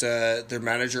say that their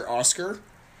manager, Oscar,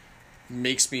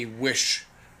 makes me wish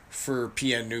for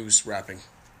PN News rapping.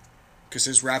 Because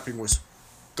his rapping was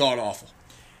god-awful.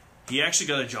 he actually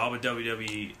got a job at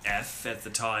WWF at the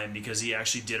time because he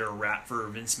actually did a rap for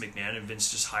Vince McMahon, and Vince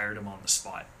just hired him on the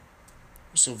spot.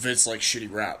 So Vince likes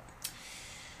shitty rap.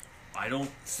 I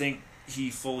don't think he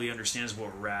fully understands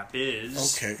what rap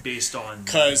is. Okay. Based on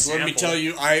Because let me example. tell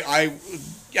you, I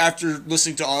after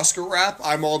listening to Oscar rap,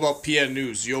 I'm all about PN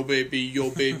News. Yo baby,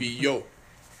 yo.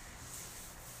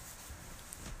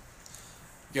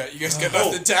 Yeah, you guys got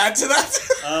nothing to add to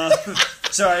that?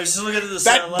 Sorry, I was just looking at the That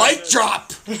sound mic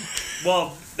drop.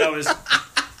 Well, that was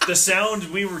the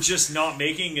sound we were just not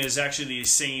making is actually the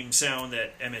same sound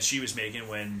that MSG was making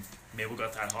when Mabel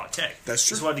got that hot tag. That's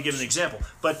true. Just wanted to give an example.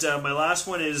 But my last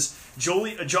one is Jolo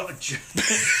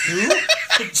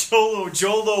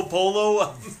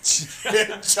Polo.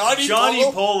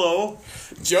 Johnny Polo.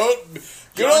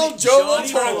 Good old Jolo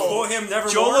Johnny Polo. For him, never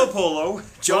Jolo more. Polo.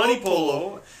 Johnny Polo.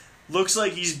 Polo looks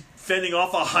like he's fending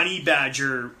off a honey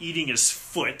badger eating his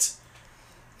foot.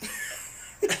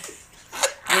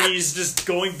 When he's just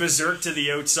going berserk to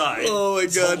the outside. Oh my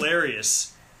It's God.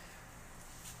 hilarious.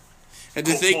 And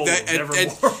to think that, and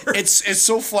Nevermore. it's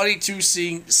so funny too,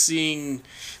 seeing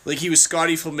like he was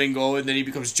Scotty Flamingo and then he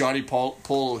becomes Johnny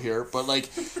Polo here, but like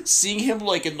seeing him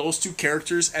like in those two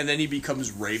characters and then he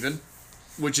becomes Raven,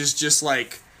 which is just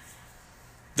like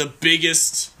the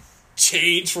biggest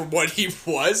change from what he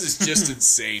was is just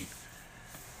insane.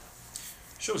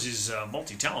 Shows he's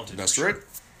multi-talented. That's right.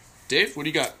 Dave, what do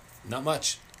you got? Not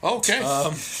much. Oh, okay.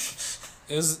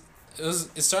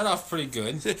 It started off pretty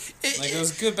good. Like it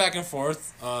was good back and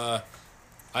forth. I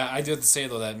do have to say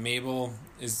though that Mabel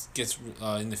gets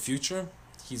in the future.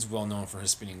 He's well known for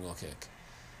his spinning wheel kick.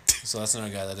 So that's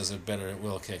another guy that does a better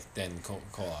wheel kick than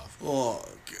Koloff. Oh,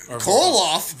 Or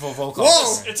Koloff? Volkov.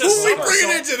 Whoa! It's a Who are we somersault.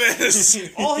 bringing into this?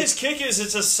 All his kick is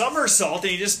it's a somersault,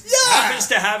 and he just Yeah. happens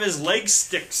to have his legs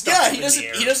stuck Yeah, up he in doesn't. the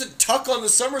air. He doesn't tuck on the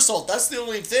somersault. That's the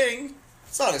only thing.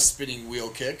 It's not a spinning wheel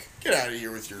kick. Get out of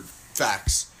here with your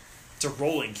facts. It's a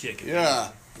rolling kick. Yeah.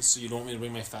 So you don't want me to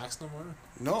bring my facts no more?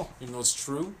 No. Even though it's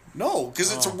true? No,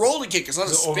 because it's a Oh. rolling kick. It's not a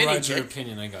To spinning override your kick.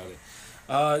 opinion, I got it.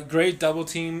 Great double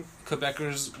team.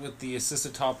 Quebecers with the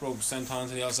assisted top rope senton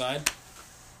to the outside.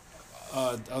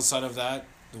 Outside of that,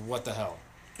 what the hell?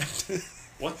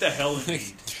 What the hell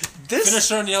indeed? This,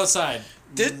 Finisher on the outside.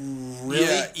 Did,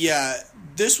 Really? Yeah.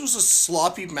 This was a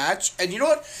sloppy match, and you know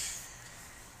what?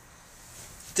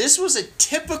 This was a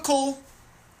typical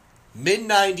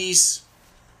mid-90s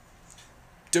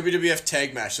WWF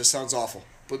tag match. That sounds awful,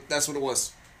 but that's what it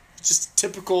was. Just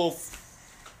typical,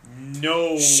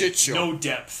 No Shit show. No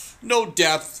depth. no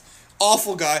depth,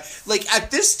 awful guy. Like,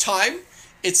 at this time,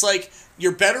 it's like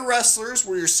your better wrestlers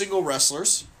were your single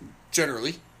wrestlers,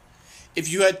 generally. If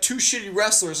you had two shitty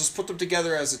wrestlers, let's put them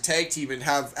together as a tag team and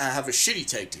have a shitty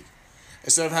tag team.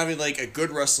 Instead of having, like, a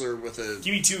good wrestler with a,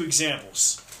 Give me 2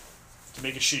 examples to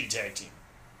make a shitty tag team.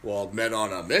 well, men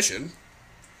on a mission.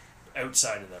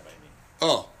 Outside of that, I mean.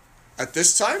 Oh, at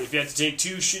this time? If you had to take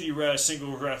 2 shitty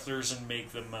single wrestlers and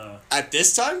make them At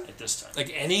this time? at this time.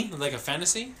 Like any? Like a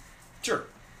fantasy? Sure.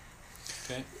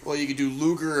 Okay. Well, you could do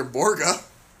Luger and Borga.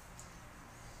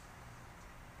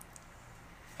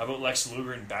 How about Lex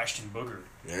Luger and Bastion Booger?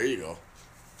 There you go.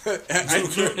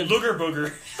 Luger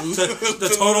Booger.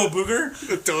 The total booger?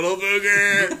 The Total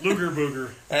Booger. Luger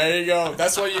Booger. There you go.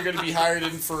 That's why you're going to be hired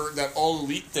in for that all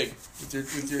elite thing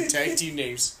with your tag team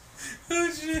names.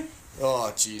 Oh, shit.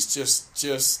 Oh, jeez,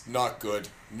 just not good.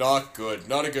 Not good.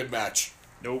 Not a good match.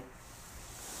 Nope.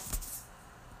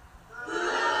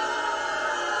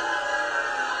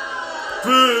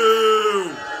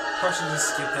 Boo! Question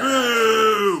just skip that.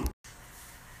 Boo!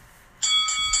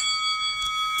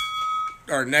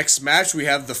 Our next match, we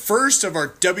have the first of our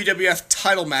WWF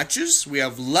title matches. We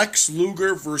have Lex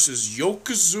Luger versus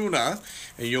Yokozuna,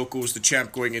 and Yoko is the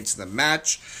champ going into the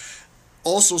match.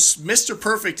 Also, Mr.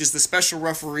 Perfect is the special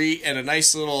referee and a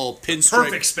nice little pinstripe.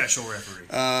 Perfect special referee.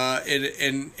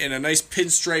 In a nice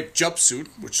pinstripe jumpsuit,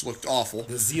 which looked awful.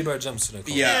 The zebra jumpsuit, I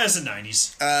call Yeah. Yeah, it's the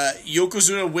 90s.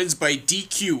 Yokozuna wins by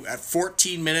DQ at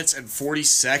 14 minutes and 40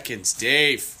 seconds.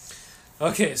 Dave. it.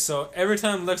 Okay, so every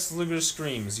time Lex Luger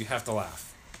screams, you have to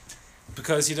laugh.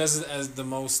 Because he does it as the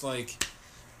most, like,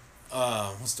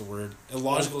 what's the word?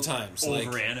 Illogical times. Like,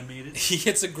 Over-animated. he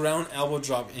hits a ground elbow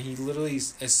drop, and he literally,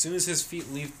 as soon as his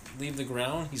feet leave the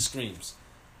ground, he screams.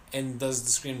 And does the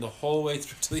scream the whole way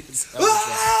through till he hits elbow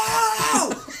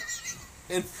drop.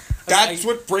 And That's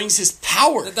what brings his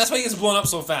power. That's why he gets blown up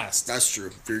so fast. That's true.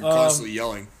 You're constantly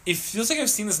yelling. It feels like I've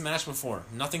seen this match before.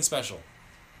 Nothing special.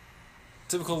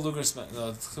 Typical Luger,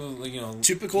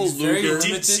 Typical he's very Luger. It did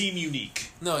limited. seem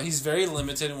unique. No, he's very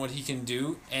limited in what he can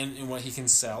do and in what he can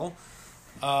sell.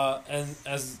 And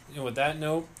as with that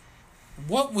note,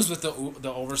 what was with the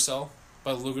oversell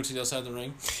by Luger to the outside of the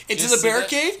ring? Into You the see that?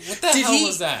 barricade? What the hell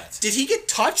was that? Did he get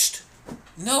touched?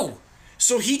 No.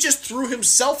 So he just threw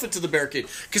himself into the barricade.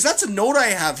 Because that's a note I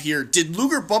have here. Did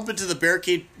Luger bump into the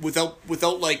barricade without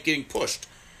like getting pushed?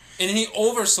 And he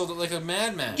oversold it like a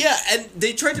madman. Yeah, and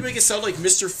they tried to make it sound like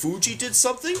Mr. Fuji did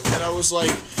something, and I was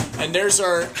like, and there's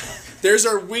our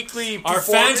weekly Our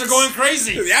fans performance. are going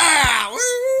crazy. Yeah!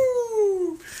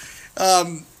 Woo!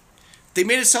 they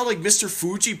made it sound like Mr.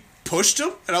 Fuji pushed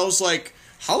him, and I was like,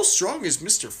 how strong is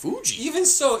Mr. Fuji? Even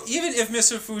so, even if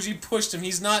Mr. Fuji pushed him,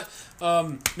 he's not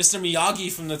Mr.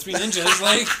 Miyagi from the Three Ninjas.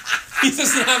 Like, he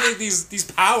doesn't have like,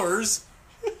 these powers.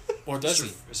 Or does he?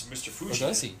 Mr. Or Fuji.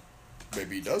 does he?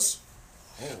 Maybe he does.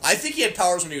 Oh. I think he had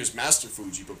powers when he was Master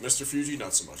Fuji, but Mr. Fuji,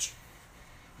 not so much.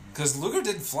 Because Luger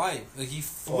didn't fly. Like, he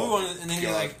flew Oh, on, and then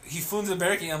God. he flew into the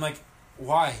barricade. I'm like,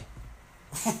 why?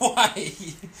 Why?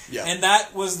 Yeah. And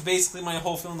that was basically my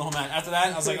whole film, the whole match. After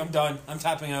that, I was like, I'm done. I'm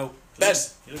tapping out.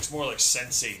 He looks more like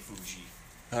Sensei Fuji.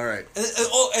 All right.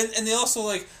 And they also,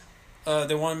 like,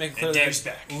 they want to make it clear And that Dave's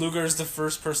back. Luger's the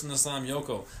first person to slam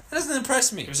Yoko. That doesn't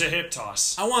impress me. It was a hip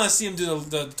toss. I want to see him do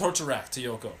the torture rack to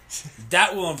Yoko.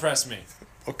 That will impress me.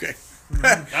 Okay.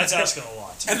 That's asking a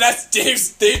lot. And that's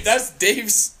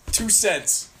Dave's 2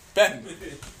 cents. Ben.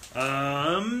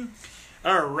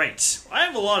 All right. I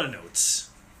have a lot of notes.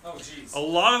 Oh, jeez. A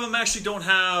lot of them actually don't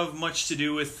have much to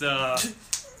do with the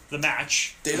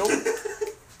match. They don't.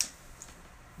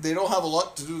 They don't have a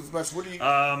lot to do with the match. What do you?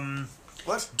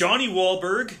 What? Donnie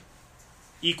Wahlberg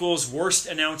equals worst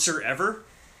announcer ever.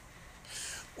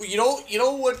 Well, you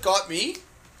know what got me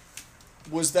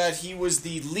was that he was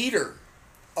the leader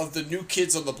of the New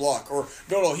Kids on the Block, or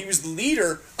no, he was the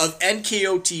leader of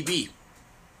NKOTB.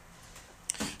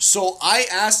 So I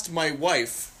asked my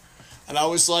wife, and I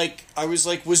was like,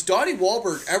 was Donnie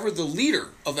Wahlberg ever the leader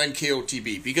of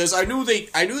NKOTB? Because I knew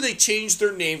they changed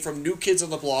their name from New Kids on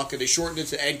the Block and they shortened it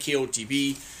to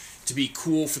NKOTB to be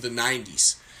cool for the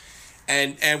 90s.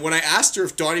 And when I asked her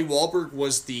if Donnie Wahlberg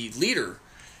was the leader,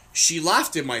 she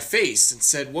laughed in my face and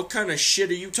said, "What kind of shit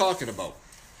are you talking about?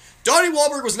 Donnie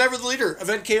Wahlberg was never the leader of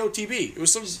NKOTB. It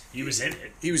was some. He was in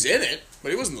it. He was in it,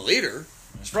 but he wasn't the leader.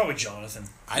 It's probably Jonathan.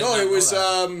 No, it was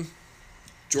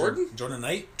Jordan. Jordan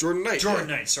Knight? Jordan Knight. Jordan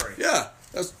yeah. Knight, sorry. Yeah.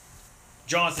 That's,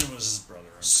 Jonathan was his brother.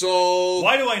 so.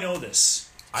 Why do I know this?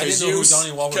 I didn't know who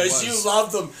Donnie Wahlberg was. Because you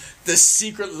love them. The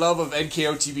secret love of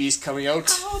NKOTB is coming out.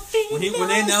 When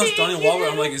they announced Donnie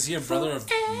Wahlberg, I'm like, is he a brother of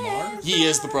Mark? He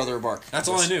is the brother of Mark. That's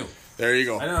all I knew. There you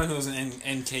go. I didn't know who was an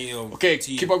NKO. Okay,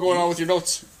 keep on going on with your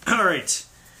notes. All right.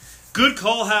 Good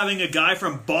call having a guy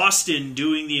from Boston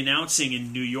doing the announcing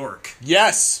in New York.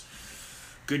 Yes.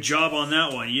 Good job on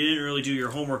that one. You didn't really do your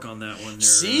homework on that one there.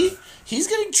 See? He's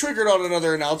getting triggered on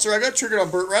another announcer. I got triggered on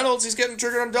Burt Reynolds. He's getting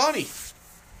triggered on Donnie.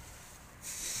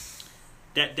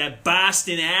 That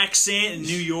Boston accent in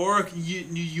New York.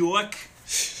 New York.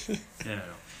 I don't know.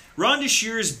 Rhonda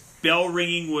Shear's bell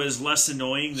ringing was less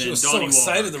annoying than She was Donnie so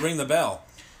excited Wahlberg. to ring the bell.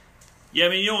 Yeah, I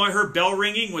mean, you know what? Her bell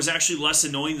ringing was actually less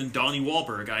annoying than Donnie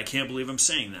Wahlberg. I can't believe I'm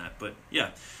saying that, but yeah.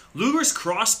 Luger's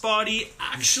crossbody,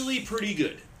 actually pretty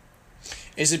good.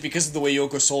 Is it because of the way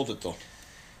Yoko sold it, though?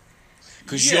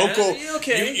 Because Yeah, Yoko,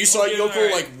 okay. you saw Okay, Yoko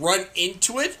alright. like run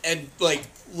into it and like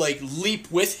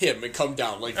leap with him and come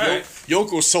down. Like Alright.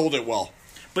 Yoko sold it well.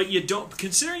 But you don't,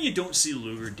 considering you don't see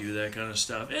Luger do that kind of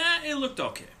stuff, it looked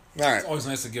okay. All right. It's always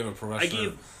nice to give a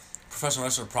professional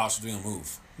wrestler props for doing a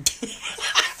move.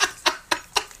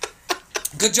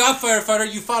 Good job,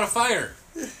 firefighter. You fought a fire.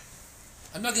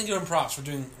 I'm not going to give him props for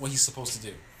doing what he's supposed to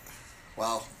do.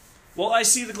 Wow. Well, I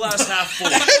see the glass half full.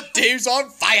 Dave's on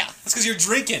fire. That's because you're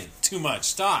drinking too much.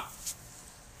 Stop.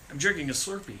 I'm drinking a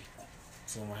Slurpee.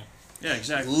 So am I. Yeah,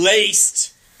 exactly.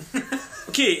 Laced.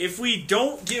 Okay, if we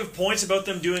don't give points about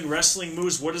them doing wrestling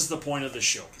moves, what is the point of the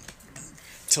show?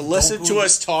 To listen to boo-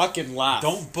 us talk and laugh.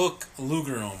 Don't book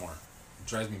Luger no more. It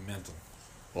drives me mental.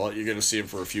 Well, you're going to see him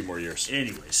for a few more years.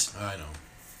 Anyways, I know.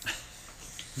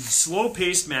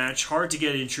 slow-paced match, hard to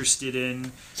get interested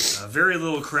in, very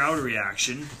little crowd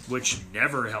reaction, which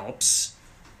never helps.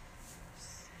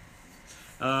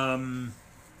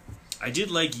 I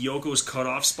did like Yoko's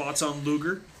cutoff spots on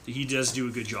Luger. He does do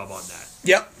a good job on that.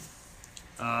 Yep.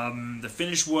 The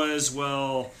finish was,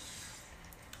 well,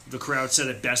 the crowd said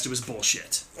at best it was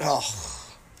bullshit. Oh.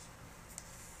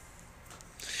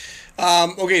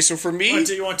 Okay, so for me,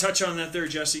 Do you want to touch on that there,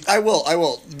 Jesse? I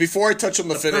will. Before I touch on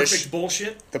the finish, Perfect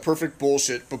bullshit? the perfect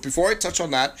bullshit. But before I touch on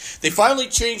that, they finally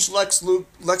changed Lex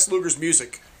Luger's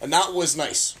music, and that was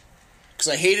nice.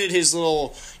 Because I hated his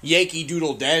little Yankee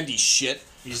Doodle Dandy shit.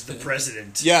 He's the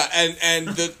president. Yeah, and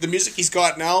the music he's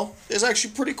got now is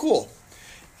actually pretty cool.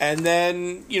 And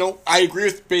then, I agree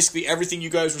with basically everything you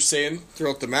guys were saying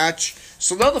throughout the match.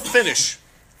 So now the finish.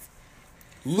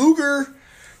 Luger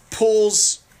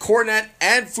pulls Cornette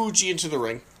and Fuji into the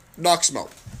ring, knocks him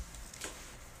out.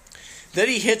 Then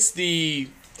he hits the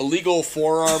illegal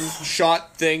forearm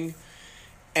shot thing,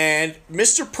 and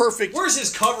Mr. Perfect... Where's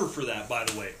his cover for that, by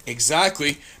the way?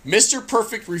 Exactly. Mr.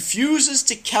 Perfect refuses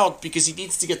to count because he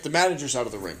needs to get the managers out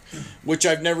of the ring, which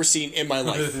I've never seen in my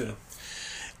life.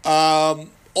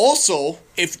 Also,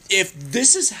 if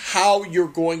this is how you're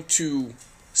going to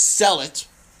sell it,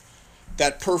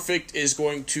 that Perfect is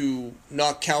going to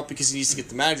not count because he needs to get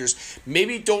the managers,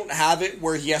 maybe don't have it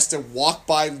where he has to walk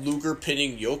by Luger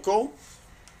pinning Yoko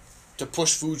to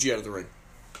push Fuji out of the ring.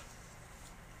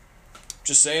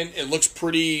 Just saying, it looks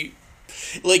pretty...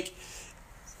 Like,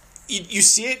 you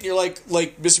see it and you're like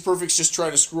Mr. Perfect's just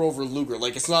trying to screw over Luger.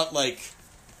 Like, it's not like...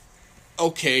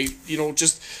 Okay,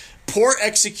 just poor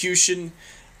execution.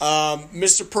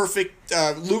 Mr. Perfect,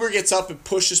 Luger gets up and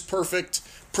pushes Perfect.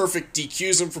 Perfect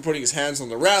DQs him for putting his hands on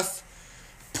the ref.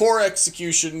 Poor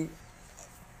execution.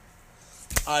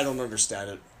 I don't understand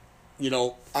it.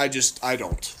 I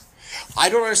don't. I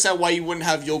don't understand why you wouldn't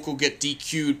have Yoko get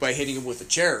DQ'd by hitting him with a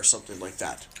chair or something like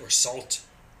that. Or salt.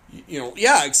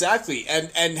 Yeah, exactly.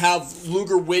 And have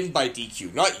Luger win by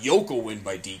DQ, not Yoko win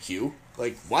by DQ.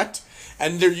 Like, what?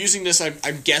 And they're using this,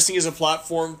 I'm guessing, as a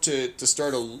platform to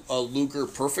start a Luger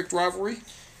Perfect rivalry.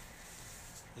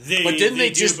 Perfect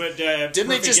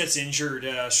gets injured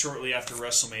shortly after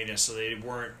WrestleMania, so they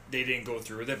didn't go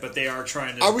through with it. But they are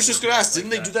trying to. I was just going to ask, didn't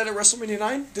they do that at WrestleMania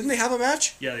 9? Didn't they have a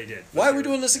match? Yeah, they did. Why are we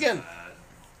doing this again?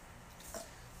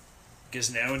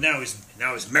 Because now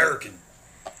he's American.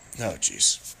 Oh,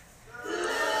 jeez.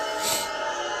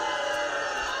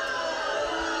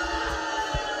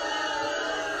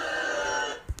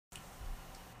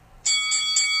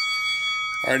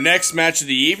 Our next match of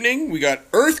the evening, we got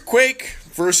Earthquake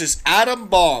versus Atom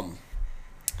Bomb.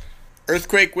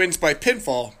 Earthquake wins by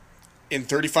pinfall in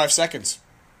 35 seconds.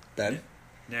 Ben?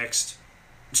 Next.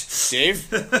 Dave?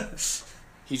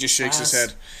 He just shakes his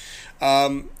head.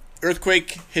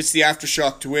 Earthquake hits the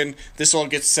Aftershock to win. This all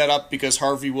gets set up because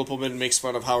Harvey Whippleman makes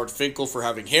fun of Howard Finkel for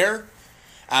having hair.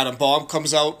 Atom Bomb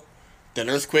comes out. Then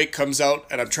Earthquake comes out,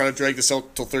 and I'm trying to drag this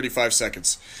out till 35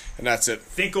 seconds. And that's it.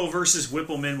 Finkel versus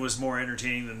Whippleman was more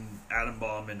entertaining than Atom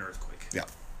Bomb and Earthquake. Yeah.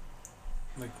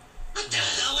 Like, What the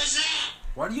hell is that?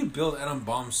 why do you build Atom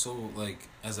Bomb so,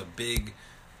 as a big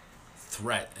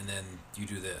threat, and then you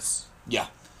do this? Yeah.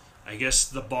 I guess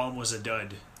the bomb was a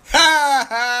dud. Ha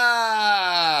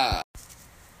ha!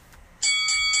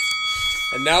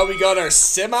 And now we got our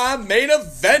semi-main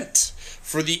event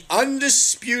for the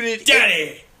undisputed...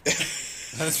 Daddy!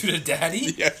 Undisputed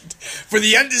Daddy? Yeah, for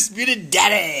the undisputed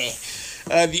daddy.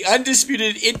 The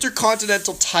undisputed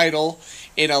Intercontinental title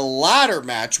in a ladder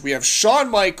match. We have Shawn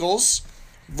Michaels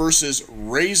versus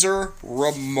Razor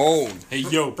Ramon. Hey,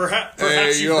 yo. Perhaps Hey,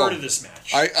 you've yo. heard of this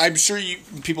match. I'm sure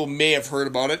people may have heard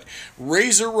about it.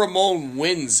 Razor Ramon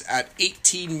wins at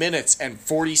 18 minutes and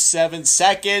 47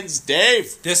 seconds.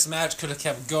 Dave. This match could have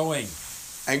kept going.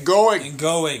 And going. And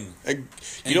going. And,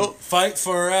 fight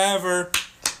forever.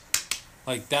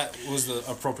 That was the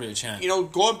appropriate chant.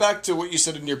 Going back to what you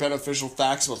said in your beneficial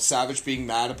facts about Savage being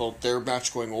mad about their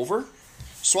match going over.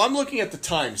 So I'm looking at the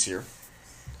times here.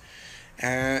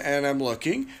 And I'm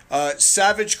looking.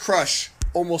 Savage Crush,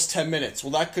 almost 10 minutes.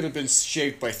 Well, that could have been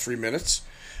shaved by 3 minutes.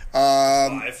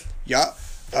 5. Yeah. Or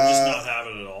just not have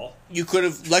it at all. You could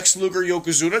have... Lex Luger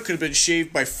Yokozuna could have been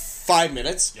shaved by 5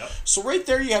 minutes. Yep. So right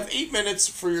there you have 8 minutes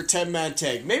for your 10-man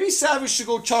tag. Maybe Savage should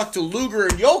go talk to Luger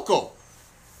and Yoko.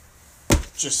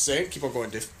 Just saying. Keep on going,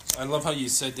 Dave. I love how you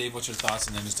said, Dave, what's your thoughts,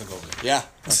 and then just took over. Yeah.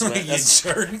 That's what You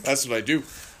jerk. that's what I do.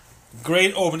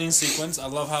 Great opening sequence. I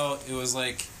love how it was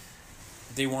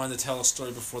they wanted to tell a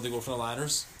story before they go for the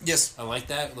ladders. Yes. I like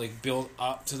that. Build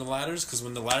up to the ladders, because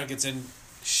when the ladder gets in,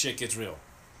 shit gets real.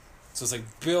 So it's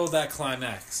build that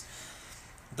climax.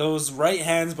 Those right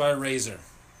hands by Razor.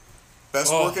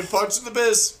 Best working punch in the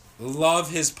biz. Love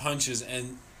his punches,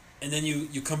 and then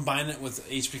you combine it with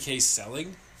HBK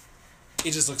selling.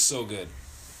 It just looks so good.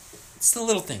 It's the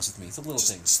little things with me. It's the little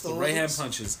things. The right hand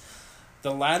punches.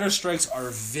 The ladder strikes are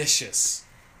vicious.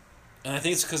 And I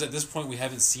think it's because at this point we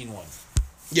haven't seen one.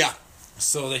 Yeah.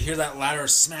 So they hear that ladder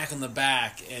smack on the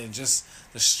back and just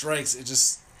the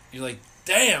strikes, you're like,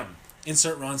 damn!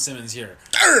 Insert Ron Simmons here.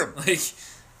 Damn! Badass.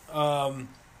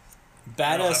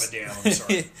 I don't have a damn, I'm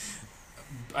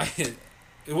sorry.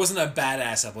 It wasn't a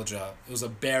badass apple drop. It was a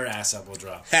bare ass apple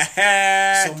drop.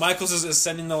 So So Michaels is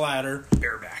ascending the ladder.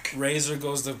 Bareback. Razor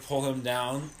goes to pull him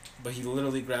down, but he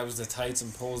literally grabs the tights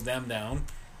and pulls them down.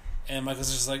 And Michaels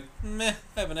is just like, meh,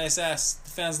 I have a nice ass. The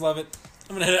fans love it.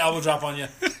 I'm going to hit an elbow drop on you.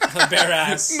 Bare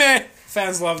ass. Meh.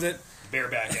 Fans loved it.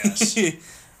 Bareback ass. And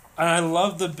I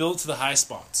love the build to the high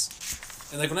spots.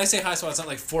 And when I say high spots, it's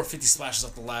not 450 splashes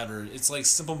up the ladder. It's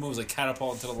simple moves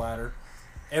catapult into the ladder.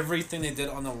 Everything they did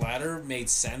on the ladder made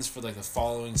sense for the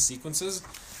following sequences.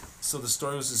 So the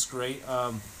story was just great.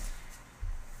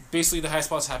 Basically, the high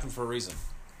spots happened for a reason.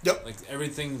 Yep.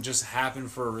 Everything just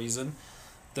happened for a reason.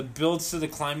 The builds to the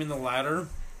climbing the ladder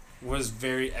was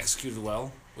very executed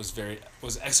well. Was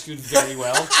executed very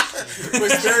well.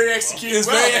 Was very executed was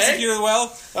well. very executed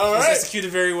well. All was right. executed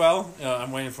very well.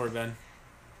 I'm waiting for it, Ben.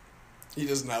 He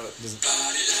doesn't have it.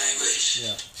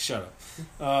 Yeah, shut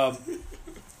up.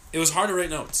 It was hard to write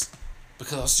notes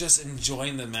because I was just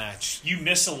enjoying the match. You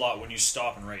miss a lot when you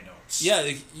stop and write notes. Yeah,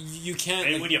 like, you can't.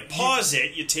 And like, when you pause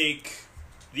it, you take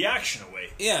the action away.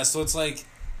 Yeah, so it's like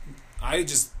I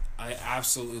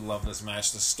absolutely love this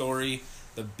match. The story,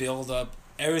 the build up,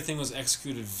 everything was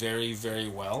executed very, very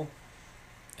well,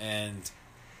 and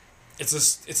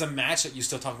it's a match that you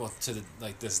still talk about to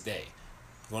this day.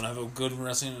 You want to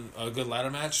have a good ladder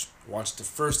match? Watch the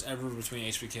first ever between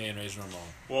HBK and Razor Ramon.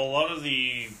 Well, a lot of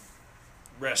the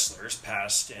wrestlers,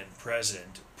 past and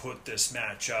present, put this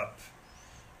match up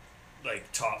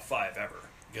like top 5 ever.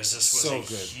 Because this was So a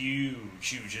good.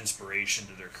 huge inspiration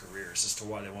to their careers as to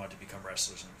why they wanted to become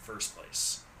wrestlers in the first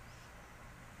place.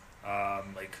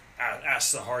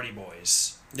 Ask the Hardy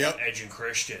Boys, Yep. Edge and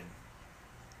Christian,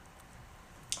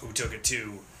 who took it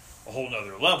to a whole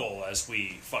nother level, as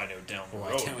we find out down the Oh,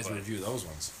 road. I can't wait to but- review those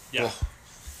ones. Yeah.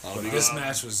 Oh, This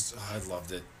match was, I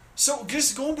loved it. So,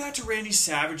 just going back to Randy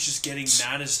Savage just getting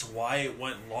mad as to why it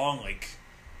went long, like,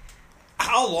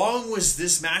 how long was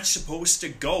this match supposed to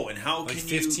go, and how Like can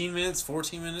 15 minutes,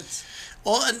 14 minutes?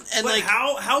 Well, and but like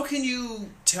how can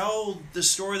you tell the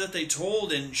story that they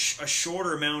told in a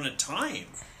shorter amount of time?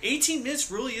 18 minutes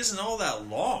really isn't all that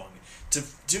long.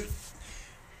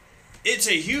 It's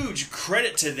a huge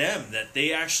credit to them that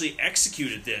they actually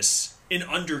executed this in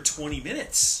under 20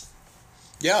 minutes.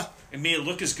 yeah, and made it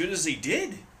look as good as they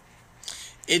did.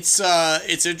 it's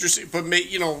interesting, but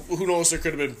who knows? There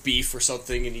could have been beef or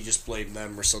something, and he just blamed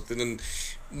them or something, and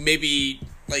maybe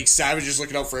like Savage is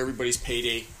looking out for everybody's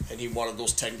payday, and he wanted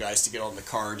those 10 guys to get on the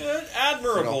card.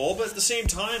 Admirable, but at the same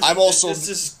time, I'm also-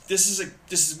 this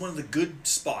is one of the good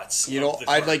spots. You of know,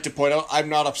 the I'd card. like to point out I'm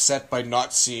not upset by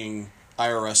not seeing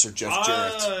IRS or Jeff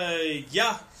Jarrett.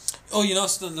 Yeah. Oh,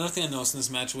 another thing I noticed in this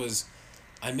match was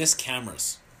I missed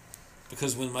cameras.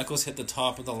 Because when Michaels hit the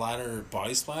top of the ladder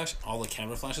body splash, all the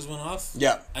camera flashes went off.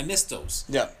 Yeah, I missed those.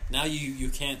 yeah. Now you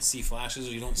can't see flashes,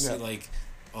 or you don't see, Yeah.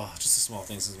 just the small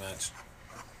things in this match.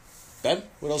 Ben,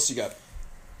 what else you got?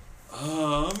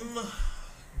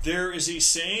 There is a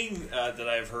saying that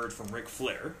I've heard from Ric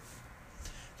Flair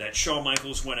that Shawn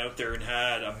Michaels went out there and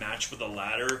had a match with a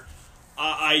ladder.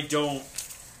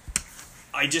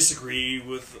 I disagree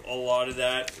with a lot of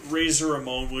that. Razor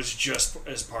Ramon was just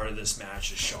as part of this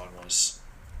match as Shawn was.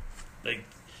 Like,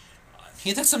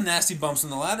 He took some nasty bumps in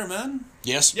the ladder, man.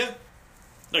 Yes. yeah.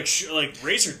 Like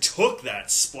Razor took that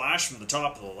splash from the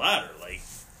top of the ladder. Like,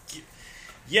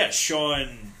 yes,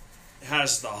 Shawn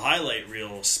has the highlight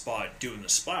reel spot doing the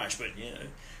splash, but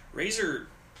Razor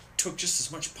took just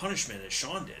as much punishment as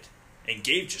Shawn did, and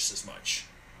gave just as much.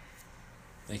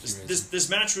 Thank you,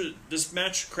 Razor. This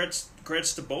match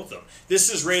credits to both of them. This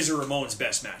is Razor Ramon's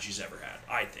best match he's ever had,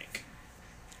 I think,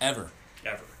 Ever.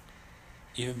 ever.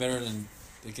 Even better than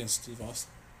against Steve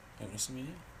Austin at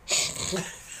WrestleMania?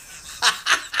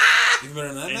 Even better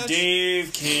than that And match?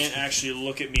 Dave can't actually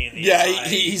look at me in the Yeah, eye.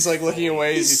 he's like looking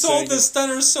away. He As he's sold saying the it.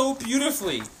 stunner so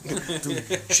beautifully.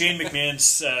 Shane McMahon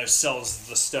sells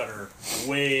the stunner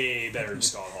way better than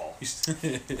Scott Hall.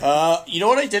 You know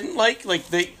what I didn't like?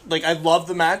 I love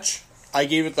the match. I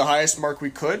gave it the highest mark we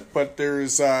could, but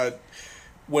there's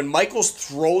when Michaels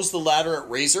throws the ladder at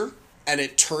Razor and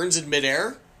it turns in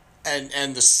midair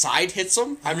and the side hits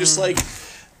him. I'm just like,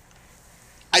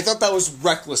 I thought that was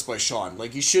reckless by Shawn.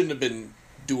 Like, you shouldn't have been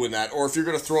doing that. Or if you're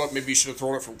gonna throw it, maybe you should have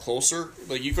thrown it from closer.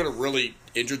 Like, you could have really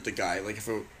injured the guy. Like,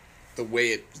 the way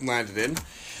it landed in.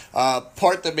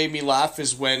 Part that made me laugh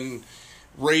is when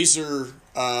Razor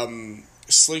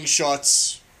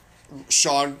slingshots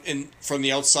Shawn from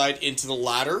the outside into the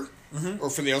ladder, or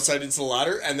from the outside into the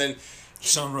ladder, and then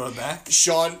Shawn rode back.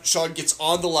 Shawn gets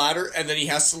on the ladder, and then he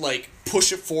has to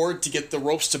push it forward to get the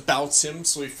ropes to bounce him,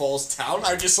 so he falls down.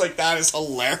 I'm just like, that is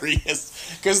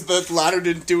hilarious because the ladder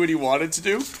didn't do what he wanted to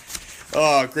do.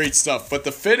 Oh, great stuff! But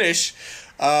the finish,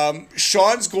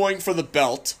 Shawn's going for the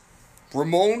belt.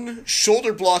 Ramon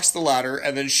shoulder blocks the ladder,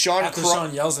 and then Shawn. After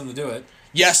Shawn yells him to do it.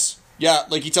 Yes. Yeah,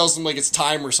 he tells him it's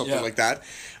time or something like that.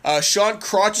 Shawn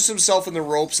crotches himself in the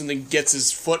ropes and then gets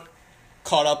his foot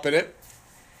caught up in it.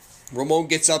 Ramon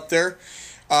gets up there.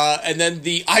 And then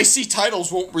the IC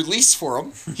titles won't release for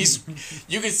him.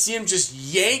 You can see him just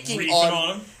yanking Reefing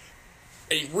on him.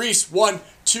 And Reese, 1,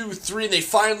 2, 3, and they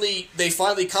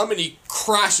finally come and he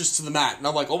crashes to the mat. And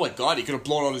I'm like, oh my god, he could have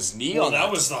blown on his knee Well, on that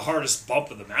was the hardest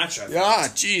bump of the match, I Yeah,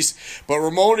 jeez. But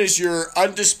Ramon is your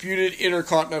undisputed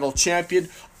Intercontinental Champion.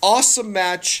 Awesome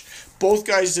match. Both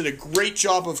guys did a great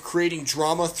job of creating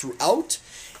drama throughout.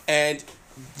 And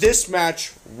this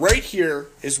match right here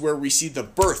is where we see the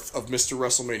birth of Mr.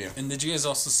 WrestleMania. And did you guys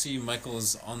also see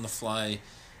Michaels on the fly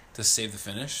to save the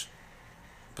finish?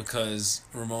 Because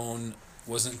Ramon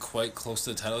wasn't quite close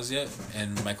to the titles yet,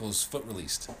 and Michaels' foot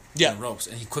released. Yeah. On the ropes,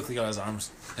 and he quickly got his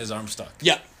arm stuck.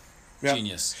 Yeah.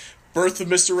 Genius. Birth of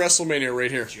Mr. WrestleMania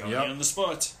right here. Johnny on the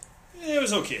spot. It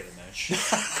was okay, the match.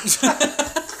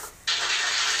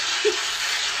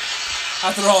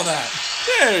 After all that.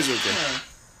 Yeah, it was okay.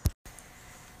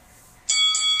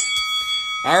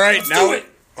 All right, Let's now do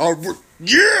it.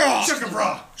 Yeah! Shaka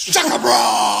bra. Shaka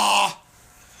bra!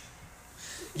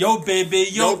 Yo, baby,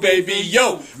 Yo, baby,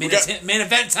 yo. We got Main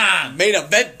event time. main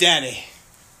event, Danny.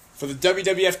 For the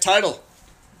WWF title,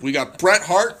 we got Bret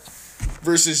Hart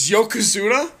versus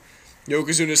Yokozuna.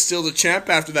 Yokozuna's still the champ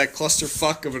after that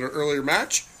clusterfuck of an earlier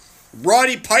match.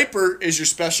 Roddy Piper is your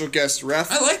special guest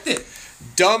ref. I liked it.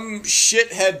 Dumb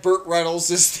shithead Burt Reynolds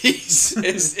is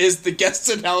the guest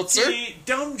announcer. See,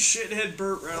 dumb shithead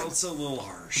Burt Reynolds a little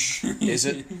harsh. Is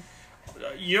it?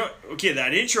 Okay,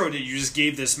 that intro that you just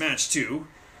gave this match to.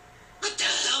 What the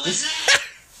hell is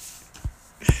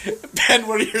that? Ben,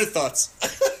 what are your thoughts?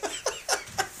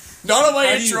 Not on my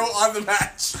How do intro, you- on the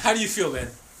match. How do you feel, Ben?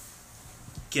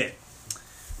 Okay,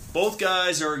 both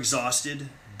guys are exhausted,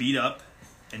 beat up,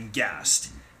 and gassed,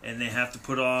 and they have to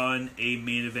put on a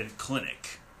main event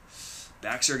clinic.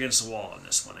 Backs are against the wall on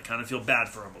this one. I kind of feel bad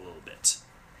for them a little bit.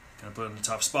 Kind of put them in the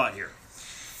top spot here.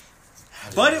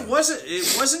 But it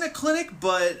wasn't a clinic,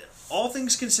 but all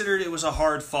things considered, it was a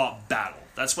hard-fought battle.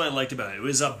 That's what I liked about it. It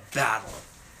was a battle.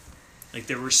 Like,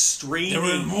 they were straining. There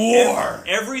was war.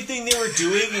 Everything they were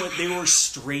doing, they were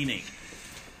straining.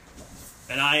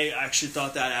 And I actually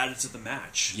thought that added to the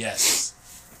match. Yes.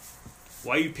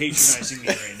 Why are you patronizing me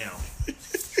right now?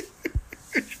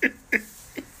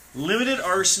 Limited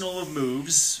arsenal of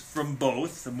moves from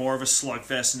both. More of a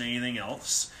slugfest than anything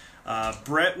else.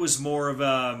 Brett was more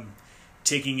of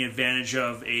taking advantage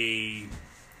of an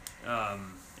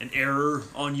error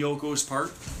on Yoko's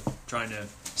part, trying to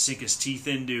sink his teeth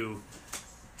into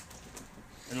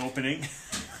an opening.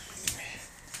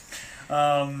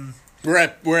 We're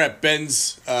at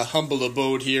Ben's humble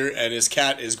abode here, and his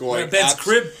cat is going. We're at Ben's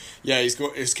crib. Yeah,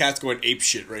 his cat's going ape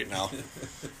shit right now.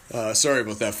 Sorry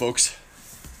about that, folks.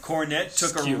 Cornette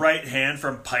took a cute. right hand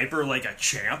from Piper like a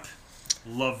champ.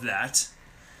 Love that.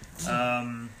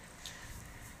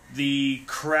 The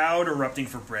crowd erupting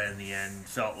for Brett in the end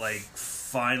felt like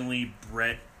finally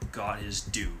Brett got his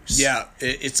dues. Yeah,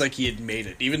 it's like he had made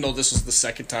it, even though this was the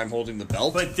second time holding the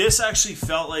belt But this actually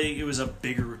felt like it was a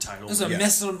bigger title It was a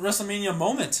WrestleMania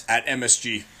moment. at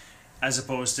MSG. as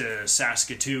opposed to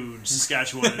Saskatoon,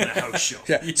 Saskatchewan in a house show.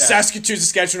 Yeah. Saskatoon,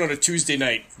 Saskatchewan on a Tuesday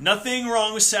night. Nothing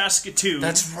wrong with Saskatoon.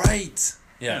 That's right.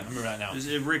 Yeah, I remember that now. It was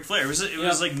Ric Flair. It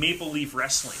was like Maple Leaf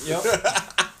Wrestling. Yep.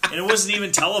 And it wasn't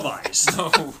even televised. No.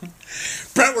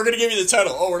 Brett, we're going to give you the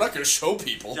title. Oh, we're not going to show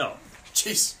people. No.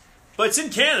 Jeez. But it's in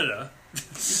Canada.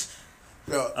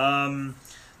 Yeah.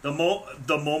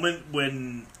 The moment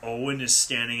when Owen is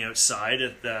standing outside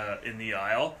in the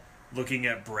aisle, looking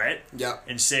at Brett, Yeah.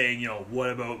 and saying, what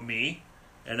about me?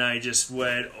 And I just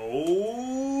went,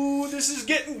 oh, this is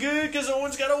getting good because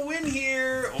Owen's got a win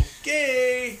here.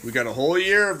 Okay. We got a whole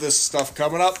year of this stuff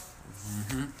coming up.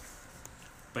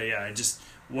 But yeah,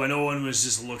 when Owen was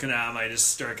just looking at him, I just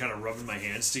started kind of rubbing my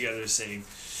hands together, saying,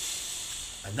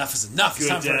 Enough is enough. It's good,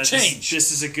 time for a Dad, change.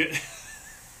 This is a good.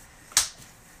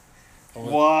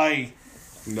 Owen, Why?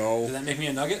 No. Did that make me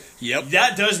a nugget? Yep.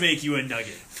 That does make you a nugget.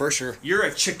 For sure. You're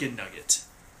a chicken nugget.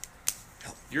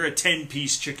 You're a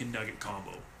 10-piece chicken nugget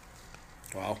combo.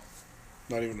 Wow.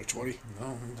 Not even a 20. No,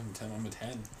 I'm a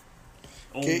 10.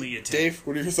 Only a 10. Dave,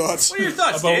 what are your thoughts? What are your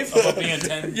thoughts, Dave? About being a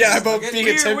 10. Yeah, about nugget? being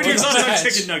a 10 What are your piece thoughts on match.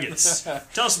 chicken nuggets?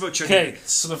 Tell us about chicken Okay,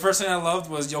 nuggets. so the first thing I loved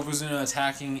was Yokozuna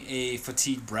attacking a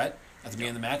fatigued Brett at the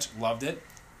beginning of the match. Loved it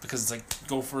because it's like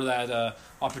go for that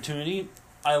opportunity.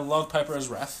 I love Piper as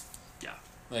ref. Yeah.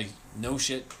 Like no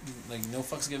shit, like no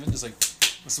fucks given. Just like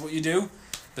this is what you do.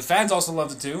 The fans also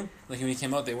loved it too. Like when he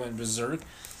came out, they went berserk.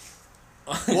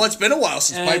 Well, it's been a while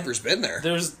since And Piper's been there.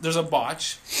 There's a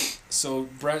botch, so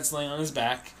Brett's laying on his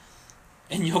back,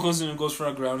 and Yokozuna goes for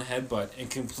a ground headbutt and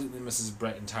completely misses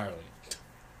Brett entirely.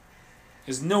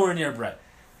 Is nowhere near Brett.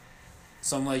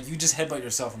 So I'm like, you just headbutt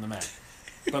yourself on the mat.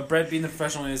 But Brett, being the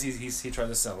professional he is, he tried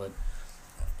to sell it.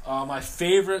 My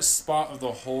favorite spot of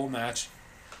the whole match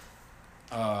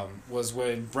was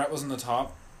when Brett was on the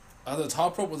top. The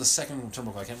top rope or the second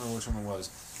turnbuckle. I can't remember which one it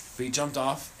was. But he jumped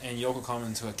off, and Yoko came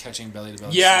into a catching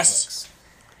belly-to-belly Yes!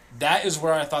 suplex. That is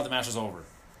where I thought the match was over.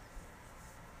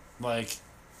 Like,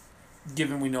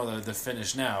 given we know the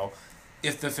finish now,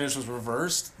 if the finish was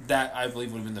reversed, that I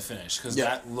believe would have been the finish because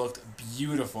that looked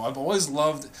beautiful. I've always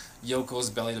loved Yoko's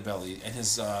belly to belly and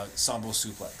his Sambo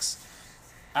suplex.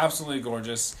 Absolutely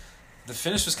gorgeous. The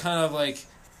finish was kind of like,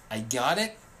 I got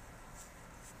it,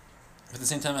 but at the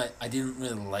same time, I didn't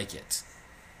really like it.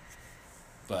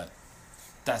 But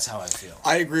that's how I feel.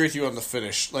 I agree with you on the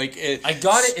finish. Like I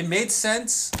got it. It made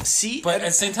sense. See, but at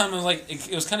the same time,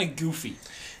 it was kind of goofy.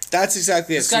 That's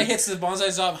exactly this it. This guy hits the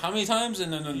bonsai drop how many times?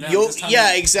 And then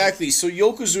exactly. So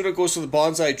Yokozuna goes for the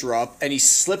bonsai drop, and he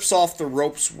slips off the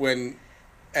ropes and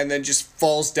then just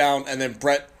falls down, and then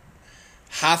Brett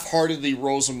half-heartedly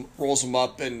rolls him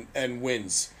up and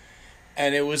wins.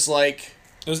 And it was like...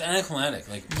 It was anticlimactic.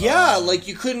 Like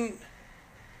you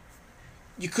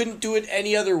couldn't do it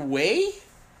any other way?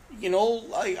 You know,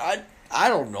 like I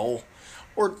don't know.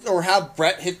 Or have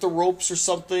Brett hit the ropes or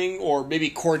something, or maybe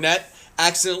Cornette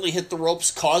accidentally hit the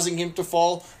ropes, causing him to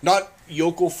fall. Not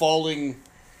Yoko falling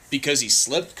because he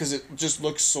slipped, because it just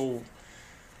looks so...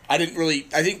 I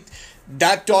think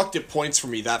that docked at points for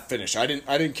me, that finish. I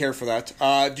didn't care for that.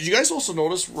 Did you guys also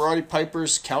notice Roddy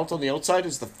Piper's count on the outside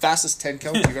is the fastest 10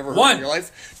 count you've ever heard in your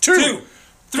life? 2,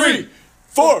 3,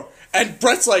 4... And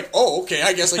Brett's like, oh, okay,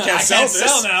 I guess I can't sell this.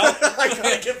 Sell now. I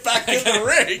gotta get back in the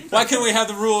ring. Why can't we have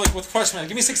the rule with Crushman?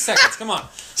 Give me 6 seconds. Come on.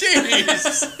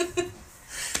 Jeez.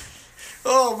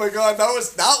 Oh my god,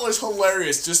 that was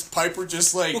hilarious. Just Piper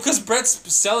just like... Well, because Brett's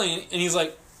selling it, and he's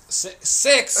like,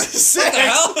 6? What the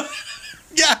hell?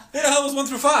 Yeah. What the hell was 1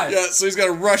 through 5? Yeah, so he's got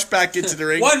to rush back into the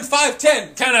ring. 1, 5,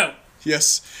 10. Count out.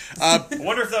 Yes. I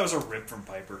wonder if that was a rip from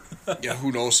Piper. Yeah,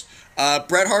 who knows?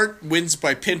 Bret Hart wins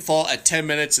by pinfall at 10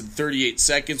 minutes and 38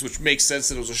 seconds, which makes sense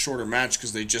that it was a shorter match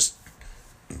because they just...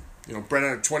 Bret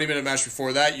had a 20-minute match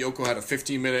before that. Yoko had a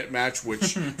 15-minute match,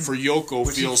 which for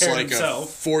Yoko feels like a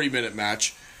 40-minute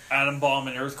match. Adam Bomb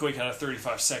and Earthquake had a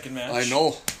 35-second match. I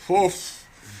know. Oof.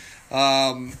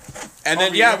 And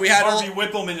then we had Harvey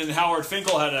Whippleman and Howard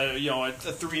Finkel had a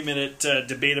 3-minute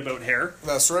debate about hair.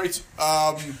 That's right.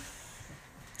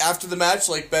 After the match,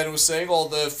 like Ben was saying, all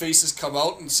the faces come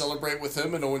out and celebrate with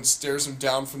him, and Owen stares him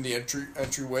down from the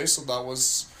entryway. So that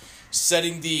was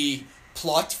setting the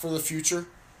plot for the future.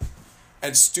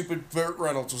 And stupid Burt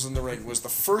Reynolds was in the ring. Was the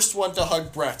first one to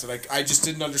hug Bret, and I just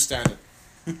didn't understand it.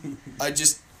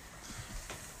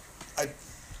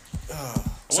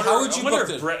 So how would you book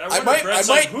it? I might.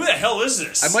 Who the hell is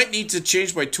this? I might need to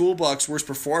change my toolbox worst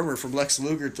performer from Lex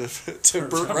Luger to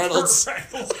Burt Reynolds.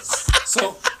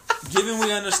 So, given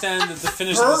we understand that the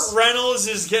finish Burt Reynolds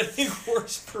is getting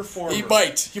worst performer. He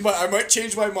might. I might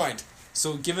change my mind.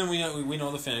 So, given we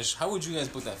know the finish, how would you guys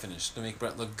book that finish to make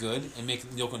Bret look good and make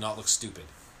Yoko not look stupid?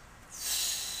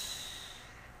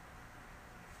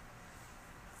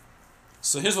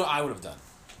 So here's what I would have done.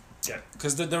 Yeah.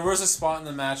 Because there was a spot in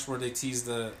the match where they teased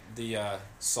the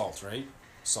salt, right?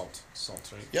 Salt,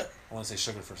 right? Yep. I want to say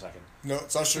sugar for a second. No,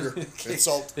 it's not sugar. Okay. It's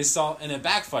salt. They salt, and it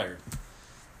backfired.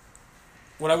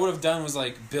 What I would have done was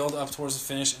build up towards the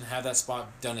finish and have that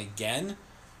spot done again,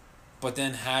 but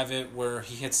then have it where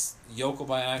he hits Yoko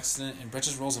by accident and Bret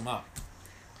just rolls him up.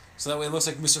 So that way it looks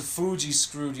like Mr. Fuji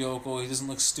screwed Yoko. He doesn't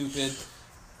look stupid.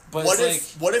 But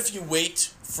what if you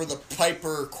wait for the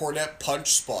Piper Cornette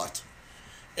punch spot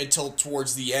until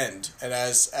towards the end, and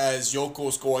as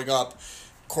Yoko's going up,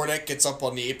 Cornette gets up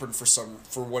on the apron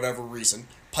for whatever reason.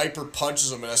 Piper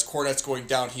punches him, and as Cornette's going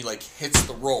down, he hits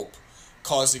the rope,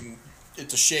 causing it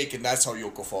to shake, and that's how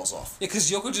Yoko falls off. Yeah, because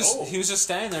Yoko he was just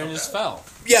standing there and just fell.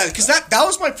 Yeah, because that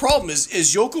was my problem. Is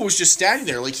Yoko was just standing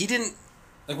there, he didn't.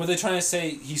 Were they trying to say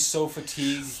he's so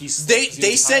fatigued?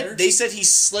 They said he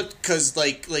slipped because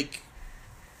they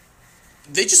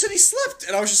just said he slipped,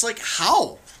 and I was just like,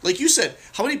 how? Like you said,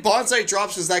 how many bonsai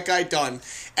drops has that guy done?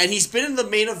 And he's been in the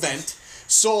main event,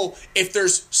 so if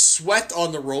there's sweat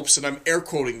on the ropes, and I'm air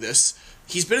quoting this,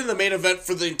 he's been in the main event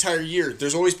for the entire year.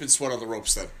 There's always been sweat on the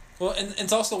ropes then. Well, and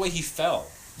it's also the way he fell.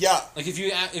 Yeah. If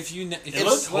you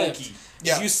hokey.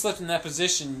 If you slipped in that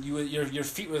position, your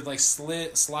feet would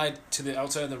slide to the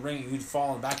outside of the ring, and you'd fall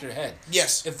on the back of your head.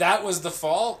 Yes. If that was the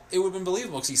fall, it would have been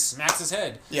believable because he smacks his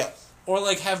head. Yeah. Or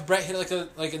have Bret hit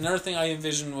another thing I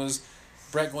envisioned was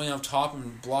Bret going up top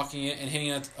and blocking it and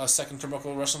hitting a second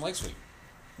turnbuckle Russian leg sweep.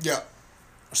 Yeah.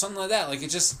 Or something like that.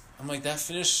 I'm like, that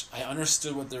finish, I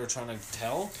understood what they were trying to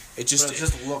tell. It just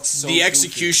looked so the goofy.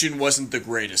 Execution wasn't the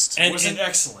greatest. It wasn't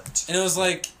excellent. And it was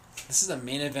this is a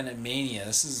main event at Mania.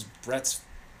 This is Bret's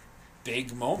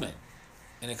big moment.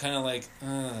 And it kind of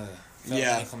felt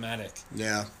anticlimactic.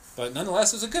 Yeah. But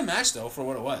nonetheless, it was a good match, though, for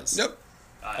what it was. Yep.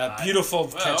 Beautiful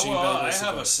catching. I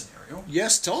have a scenario. scenario?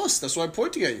 Yes, tell us. That's why I'm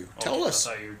pointing at you. Tell us.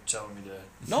 I thought you were telling me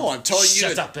to... No, I'm telling you.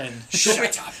 Shut up, Ben.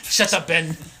 Shut up,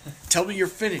 Ben. Tell me your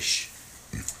finish.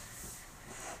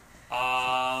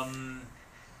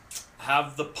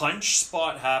 Have the punch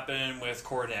spot happen with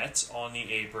Cornette on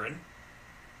the apron.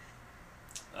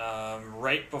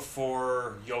 Right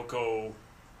before Yoko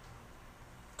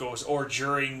goes, or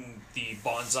during the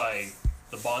bonsai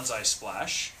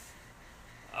splash.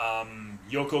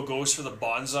 Yoko goes for the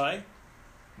bonsai,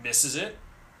 misses it.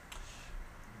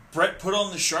 Bret put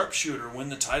on the sharpshooter, win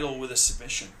the title with a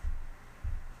submission.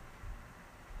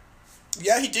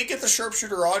 Yeah, he did get the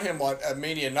sharpshooter on him at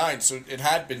Mania 9, so it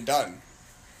had been done.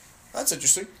 That's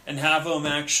interesting. And have him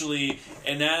actually,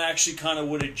 and that actually kind of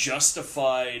would have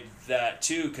justified that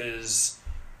too, because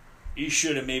he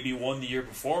should have maybe won the year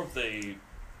before with the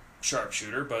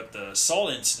sharpshooter, but the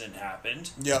salt incident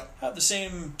happened. Yep. Have the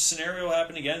same scenario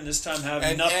happen again, this time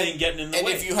have nothing getting in the way. And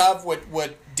if you have what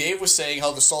Dave was saying,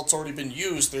 how the salt's already been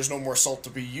used, there's no more salt to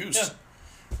be used.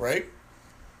 Yeah. Right?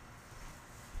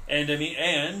 And I mean,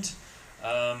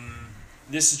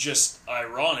 this is just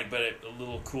ironic, but a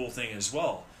little cool thing as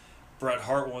well. Bret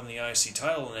Hart won the IC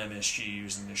title in MSG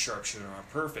using the sharpshooter on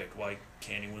Perfect. Why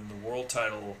can't he win the world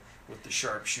title with the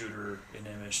sharpshooter in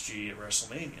MSG at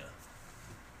WrestleMania?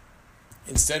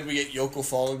 Instead, we get Yoko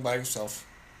falling by himself.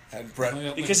 And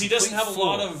Bret... Because he doesn't have a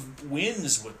lot of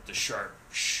wins with the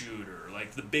sharpshooter.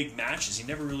 Like the big matches, he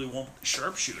never really won with the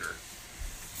sharpshooter.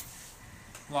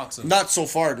 Lots of... Not so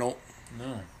far, no.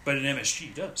 No. But in MSG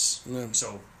he does. Yeah.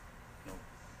 So,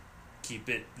 keep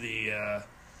it the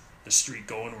streak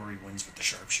going where he wins with the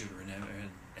sharpshooter in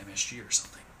MSG or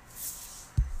something.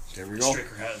 There we go.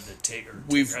 Stricker had the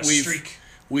streak.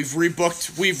 We've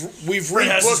rebooked. Bret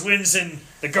has his wins in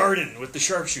the Garden with the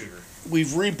sharpshooter. We've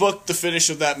rebooked the finish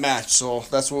of that match, so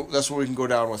that's what we can go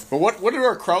down with. But what did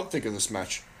our crowd think of this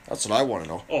match? That's what I want to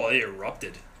know. Oh, they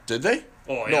erupted. Did they?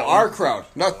 Oh, yeah. No, our crowd,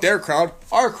 not their crowd.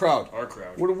 Our crowd. Our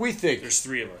crowd. What do we think? There's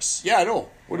three of us. Yeah, I know.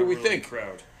 What do we Really think?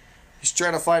 Crowd. He's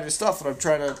trying to find his stuff, and I'm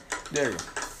trying to. There you go.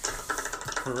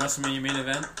 For WrestleMania main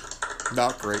event?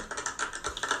 Not great.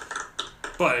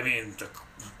 But I mean, the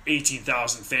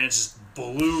 18,000 fans just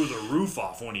blew the roof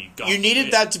off when he got. You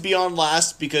needed that to be on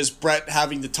last because Bret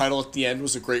having the title at the end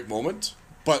was a great moment.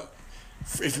 But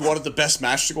if you wanted the best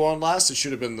match to go on last, it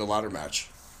should have been the ladder match.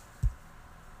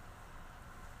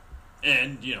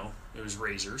 And it was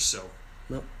Razor, so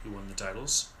Yep. he won the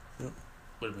titles. Yep.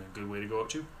 Would have been a good way to go out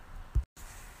too.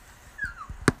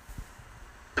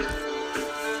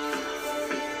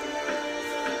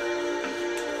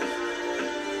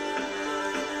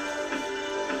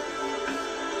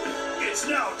 It's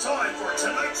now time for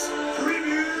tonight's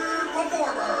premier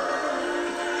performer.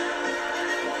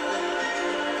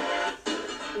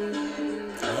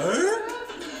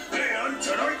 And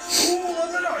tonight's Tool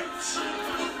of the Night.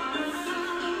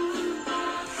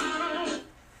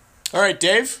 All right,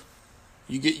 Dave,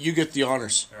 you get the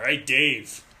honors. All right,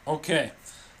 Dave. Okay.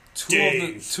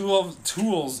 Dave.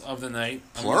 Tools of the night.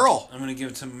 Plural. I'm going to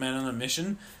give it to men on a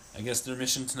mission. I guess their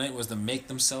mission tonight was to make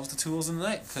themselves the tools of the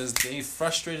night because they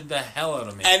frustrated the hell out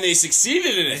of me. And they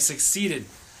succeeded in They it. succeeded.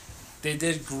 They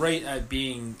did great at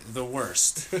being the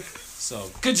worst. So,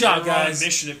 good job, They're on a guys.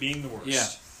 mission at being the worst. Yeah.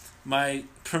 My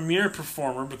premier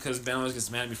performer, because Ben always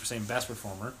gets mad at me for saying best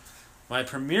performer, my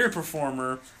premier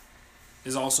performer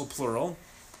is also plural.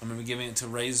 I'm going to be giving it to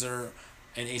Razor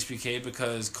and HBK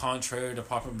because, contrary to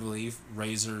popular belief,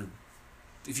 Razor,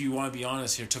 if you want to be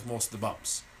honest here, took most of the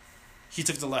bumps. He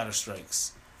took the ladder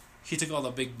strikes. He took all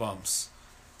the big bumps.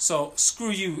 So, screw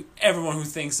you, everyone who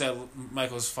thinks that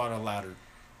Michaels fought a ladder.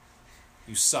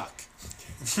 You suck.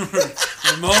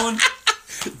 Ramon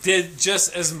did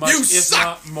just as much, if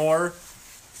not more,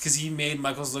 because he made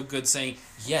Michaels look good, saying,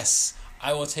 yes,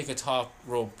 I will take a top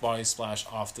rope body splash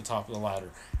off the top of the ladder.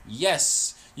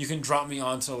 Yes, you can drop me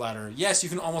onto the ladder. Yes, you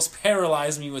can almost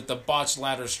paralyze me with the botched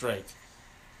ladder strike.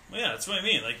 Well, yeah, that's what I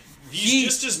mean. Like He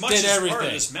he's just as much did as part of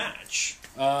everything. this match.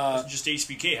 Just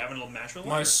HBK having a little match with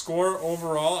My Ladder. score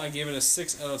overall, I gave it a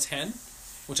 6 out of 10,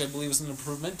 which I believe is an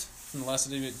improvement from the last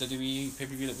WWE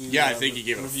pay-per-view that we Yeah, I think you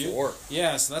gave it a reviewed. 4.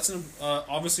 Yeah, so that's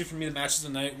obviously for me the matches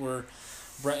of the night were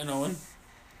Bret and Owen,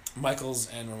 Michaels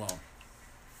and Ramon.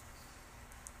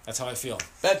 That's how I feel.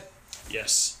 Ben,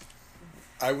 Yes.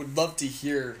 I would love to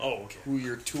hear Oh, okay. who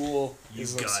your tool You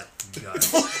is. got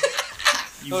it.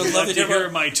 You I would would love love to to hear hear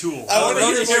my tool. I I wanna would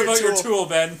love to hear hear your about your tool. tool,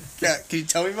 Ben. Yeah, can you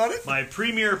tell me about it? My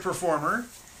premier performer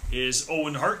is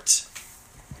Owen Hart.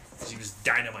 He was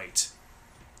dynamite.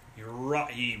 He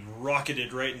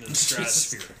rocketed right into the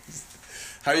stratosphere.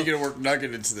 How are you going to work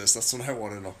Nugget into this? That's what I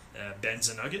want to know. Ben's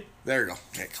a nugget. There you go.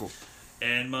 Okay, cool.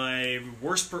 And my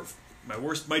worst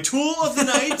my tool of the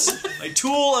night. My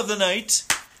tool of the night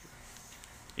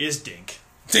is Dink.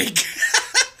 Dink.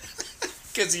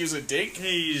 Because he was a dink?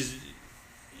 He's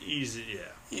He's a dink.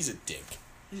 He's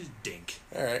a dink.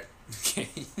 All right. Okay.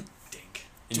 Dink.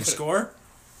 And your score?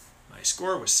 My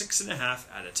score was 6.5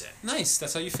 out of 10. Nice.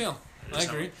 That's how you feel. I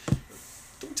agree.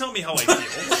 Don't tell me how I feel.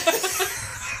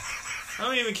 I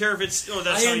don't even care if it's. Oh,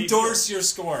 that's how I you endorse feel. your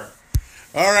score.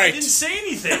 All I right. didn't say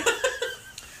anything.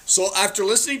 So after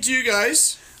listening to you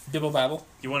guys, Bibble babble.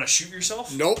 You want to shoot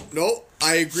yourself? nope,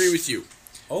 I agree with you.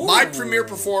 Oh. My premier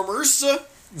performers,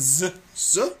 Z.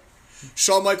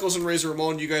 Shawn Michaels and Razor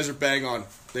Ramon, you guys are bang on.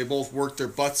 They both worked their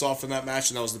butts off in that match,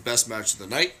 and that was the best match of the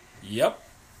night. Yep.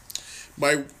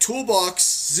 My toolbox,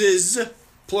 Ziz,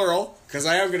 plural, because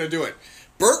I am going to do it.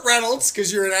 Burt Reynolds,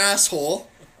 because you're an asshole.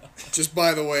 Just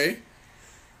by the way.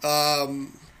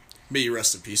 May you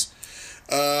rest in peace.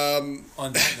 On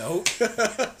that note,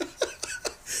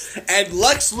 And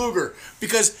Lex Luger,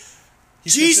 because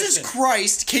Jesus consistent.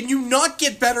 Christ, can you not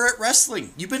get better at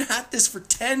wrestling? You've been at this for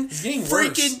 10 getting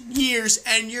freaking years,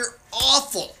 and you're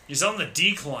awful. He's on the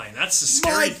decline. That's the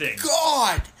scary My thing.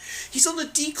 God. He's on the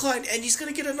decline, and he's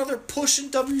going to get another push in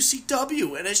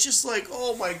WCW, and it's just like,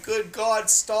 oh my good God,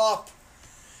 stop.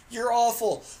 You're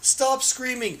awful. Stop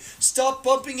screaming. Stop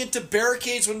bumping into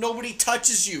barricades when nobody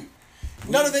touches you.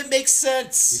 None of it makes we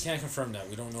sense. can't confirm that.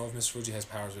 We don't know if Mr. Fuji has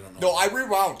powers. We don't know. No, I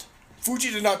rewound.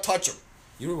 Fuji did not touch him.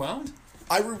 You rewound?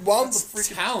 I rewound That's the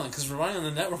freaking... talent, because rewinding on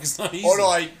the network is not easy. Oh no,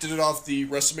 I did it off the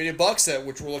WrestleMania box set,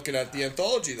 which we're looking at the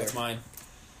anthology there. That's mine.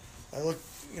 I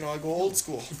I go old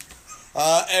school.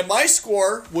 And my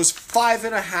score was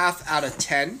 5.5 out of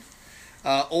 10.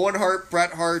 Owen Hart,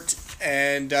 Bret Hart,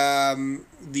 and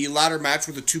the ladder match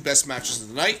were the two best matches of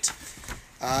the night.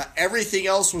 Everything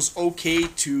else was okay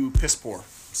to piss poor.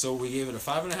 So we gave it a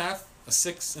 5.5, a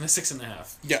 6, and a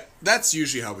 6.5. Yeah, that's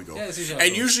usually how we go. Yeah, that's usually how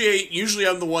and it goes. usually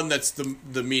I'm the one that's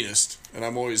the meanest, and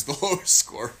I'm always the lowest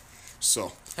score.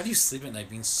 So How do you sleep at night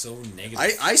being so negative?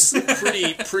 I sleep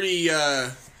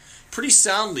pretty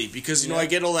soundly because Yeah. I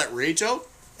get all that rage out.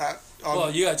 Well,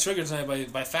 you got triggered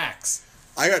tonight by facts.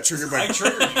 I got triggered by I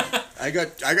triggered you. I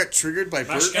got triggered by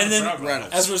Burt And then,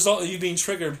 Reynolds. as a result of you being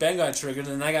triggered, Ben got triggered,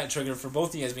 and I got triggered for both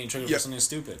of you guys being triggered Yeah. for something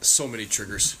stupid. So many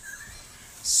triggers.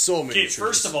 So many Okay, triggers.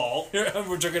 first of all,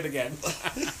 We're triggered again.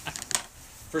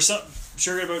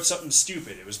 triggered about something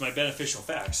stupid. It was my beneficial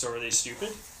facts. So are they stupid?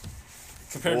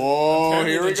 Compared, Whoa,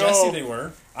 apparently here to we Jesse, go. they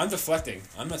were. I'm deflecting.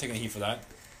 I'm not taking the heat for that.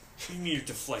 You mean you're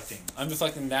deflecting? I'm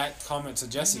deflecting that comment to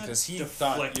Jesse because he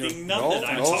thought you're. Deflecting nothing. No,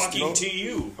 I'm no, talking no. to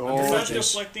you. Oh, You're not jeez.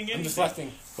 deflecting anything. I'm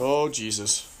deflecting. Oh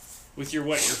Jesus! With your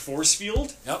what? Your force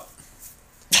field? Yep.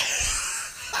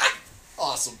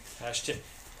 Awesome. Hashtag.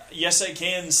 Yes, I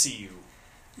can see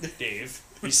you, Dave.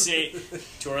 We say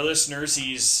to our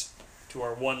listeners, to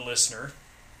our one listener,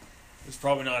 who's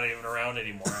probably not even around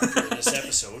anymore after this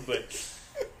episode, but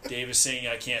Dave is saying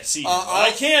I can't see him.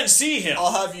 I can see him.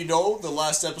 I'll have you know, the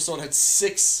last episode had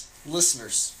 6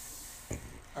 listeners.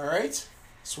 All right,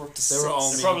 so we're up to 6. were all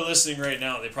They're me. probably listening right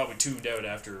now. They probably tuned out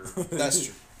after That's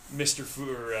true. Mr.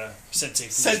 Sensei Fuji.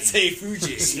 Sensei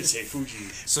Fuji. Sensei Fuji.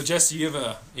 So Jesse, you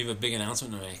have a big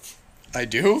announcement to make. I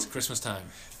do. It's Christmas time.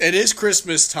 It is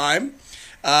Christmas time,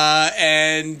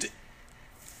 and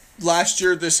last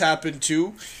year this happened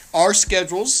too. Our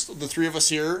schedules, the 3 of us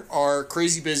here, are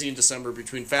crazy busy in December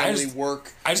between family,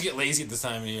 work, I just get lazy at this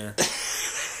time of year.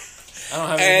 I don't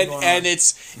have anything going and on.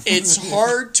 it's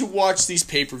hard to watch these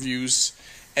pay-per-views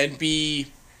and be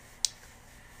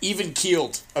even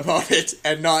keeled about it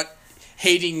and not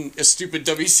hating a stupid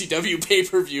WCW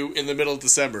pay-per-view in the middle of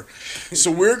December.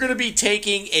 So we're going to be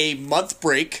taking a month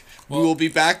break. We will be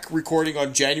back recording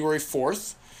on January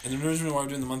 4th. And the reason why we're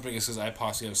doing the month break is because I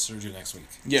possibly have surgery next week.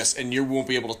 Yes, and you won't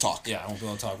be able to talk. Yeah, I won't be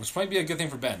able to talk, which might be a good thing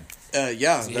for Ben. Yeah,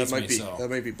 He that hates might me, be. so. That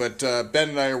might be. But Ben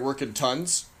and I are working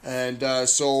tons, and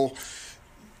so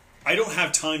I don't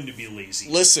have time to be lazy.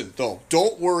 listen though.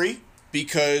 Don't worry,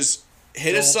 because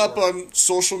hit us Don't up worry. on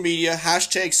social media.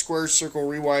 # Square Circle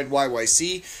Rewind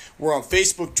YYC. We're on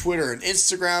Facebook, Twitter, and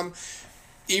Instagram.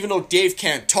 Even though Dave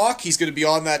can't talk, he's going to be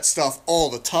on that stuff all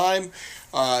the time,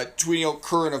 tweeting out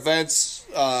current events,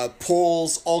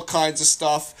 polls, all kinds of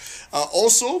stuff.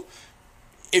 Also,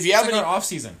 if you have It's any like our off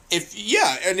season. if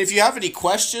you have any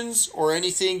questions or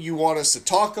anything you want us to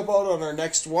talk about on our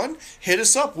next one, hit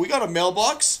us up. We got a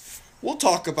mailbox. We'll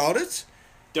talk about it.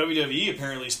 WWE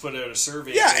apparently has put out a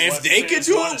survey. Yeah, of if what they can fans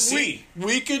do wanna it, see,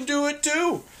 we can do it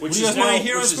too. which What do you is guys want now to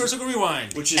hear on which Square is, Circle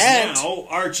Rewind? which is And-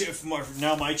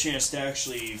 now my chance to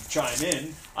actually chime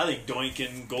in. I think Doink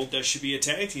and Goldust should be a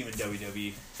tag team in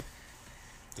WWE.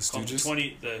 The Called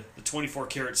Stooges? the 24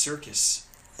 Karat Circus.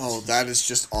 Oh, that is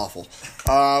just awful.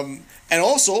 And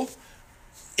also,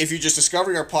 if you're just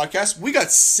discovering our podcast, we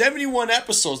got 71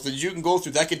 episodes that you can go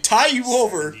through that can tie you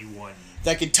over. 71.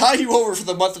 That can tie you over for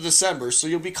the month of December, so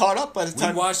you'll be caught up by the We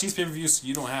time. watch these pay-per-views, so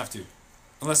you don't have to.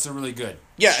 Unless they're really good.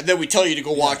 Yeah, and then we tell you to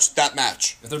go watch that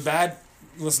match. If they're bad,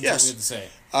 listen Yes. to what we have to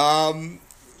say.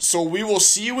 So we will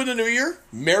see you in the new year.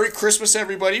 Merry Christmas,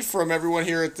 everybody, from everyone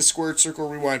here at the Squared Circle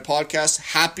Rewind podcast.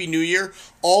 Happy New Year.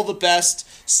 All the best.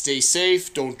 Stay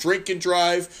safe. Don't drink and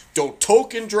drive. Don't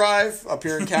toke and drive up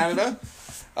here in Canada.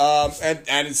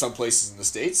 And in some places in the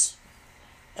States.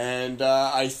 And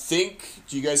I think,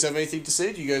 do you guys have anything to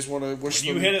say? Do you guys want to wish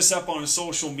When you hit us up on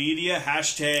social media,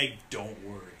 hashtag don't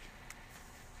worry.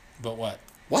 But what?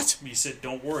 What? You said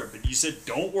don't worry, but you said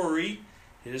don't worry.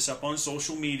 Hit us up on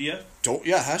social media.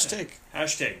 Hashtag.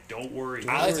 Hashtag don't worry.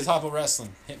 I like to talk about wrestling.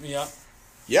 Hit me up.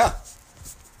 Yeah.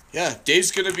 Yeah,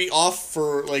 Dave's going to be off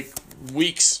for, like,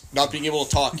 weeks not being able to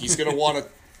talk. He's going to want to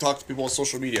talk to people on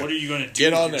social media. What are you going to do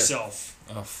Get with on there. yourself?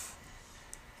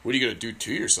 What are you going to do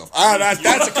to yourself?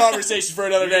 That's a conversation for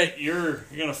another day. You're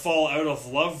going to fall out of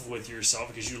love with yourself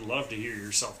because you love to hear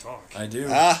yourself talk. I do.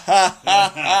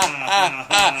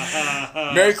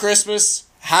 Merry Christmas.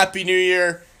 Happy New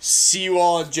Year. See you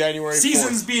all on January 4th.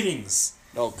 Seasons beatings.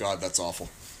 Oh, God, that's awful.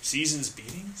 Seasons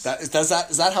beatings? Is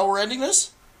that how we're ending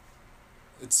this?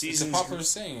 It's a Seasons popular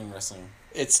saying in wrestling.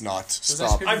 It's not. that's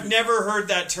Stop. good. I've never heard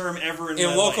that term ever in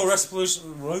my local life. wrestling.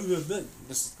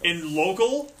 In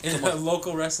local? In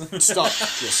local wrestling. Stop.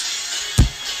 Yes.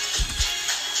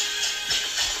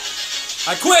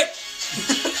 I quit!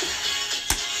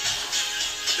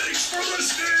 Thanks for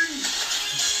listening.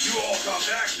 You all come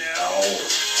back now.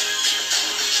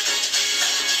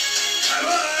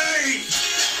 Bye-bye.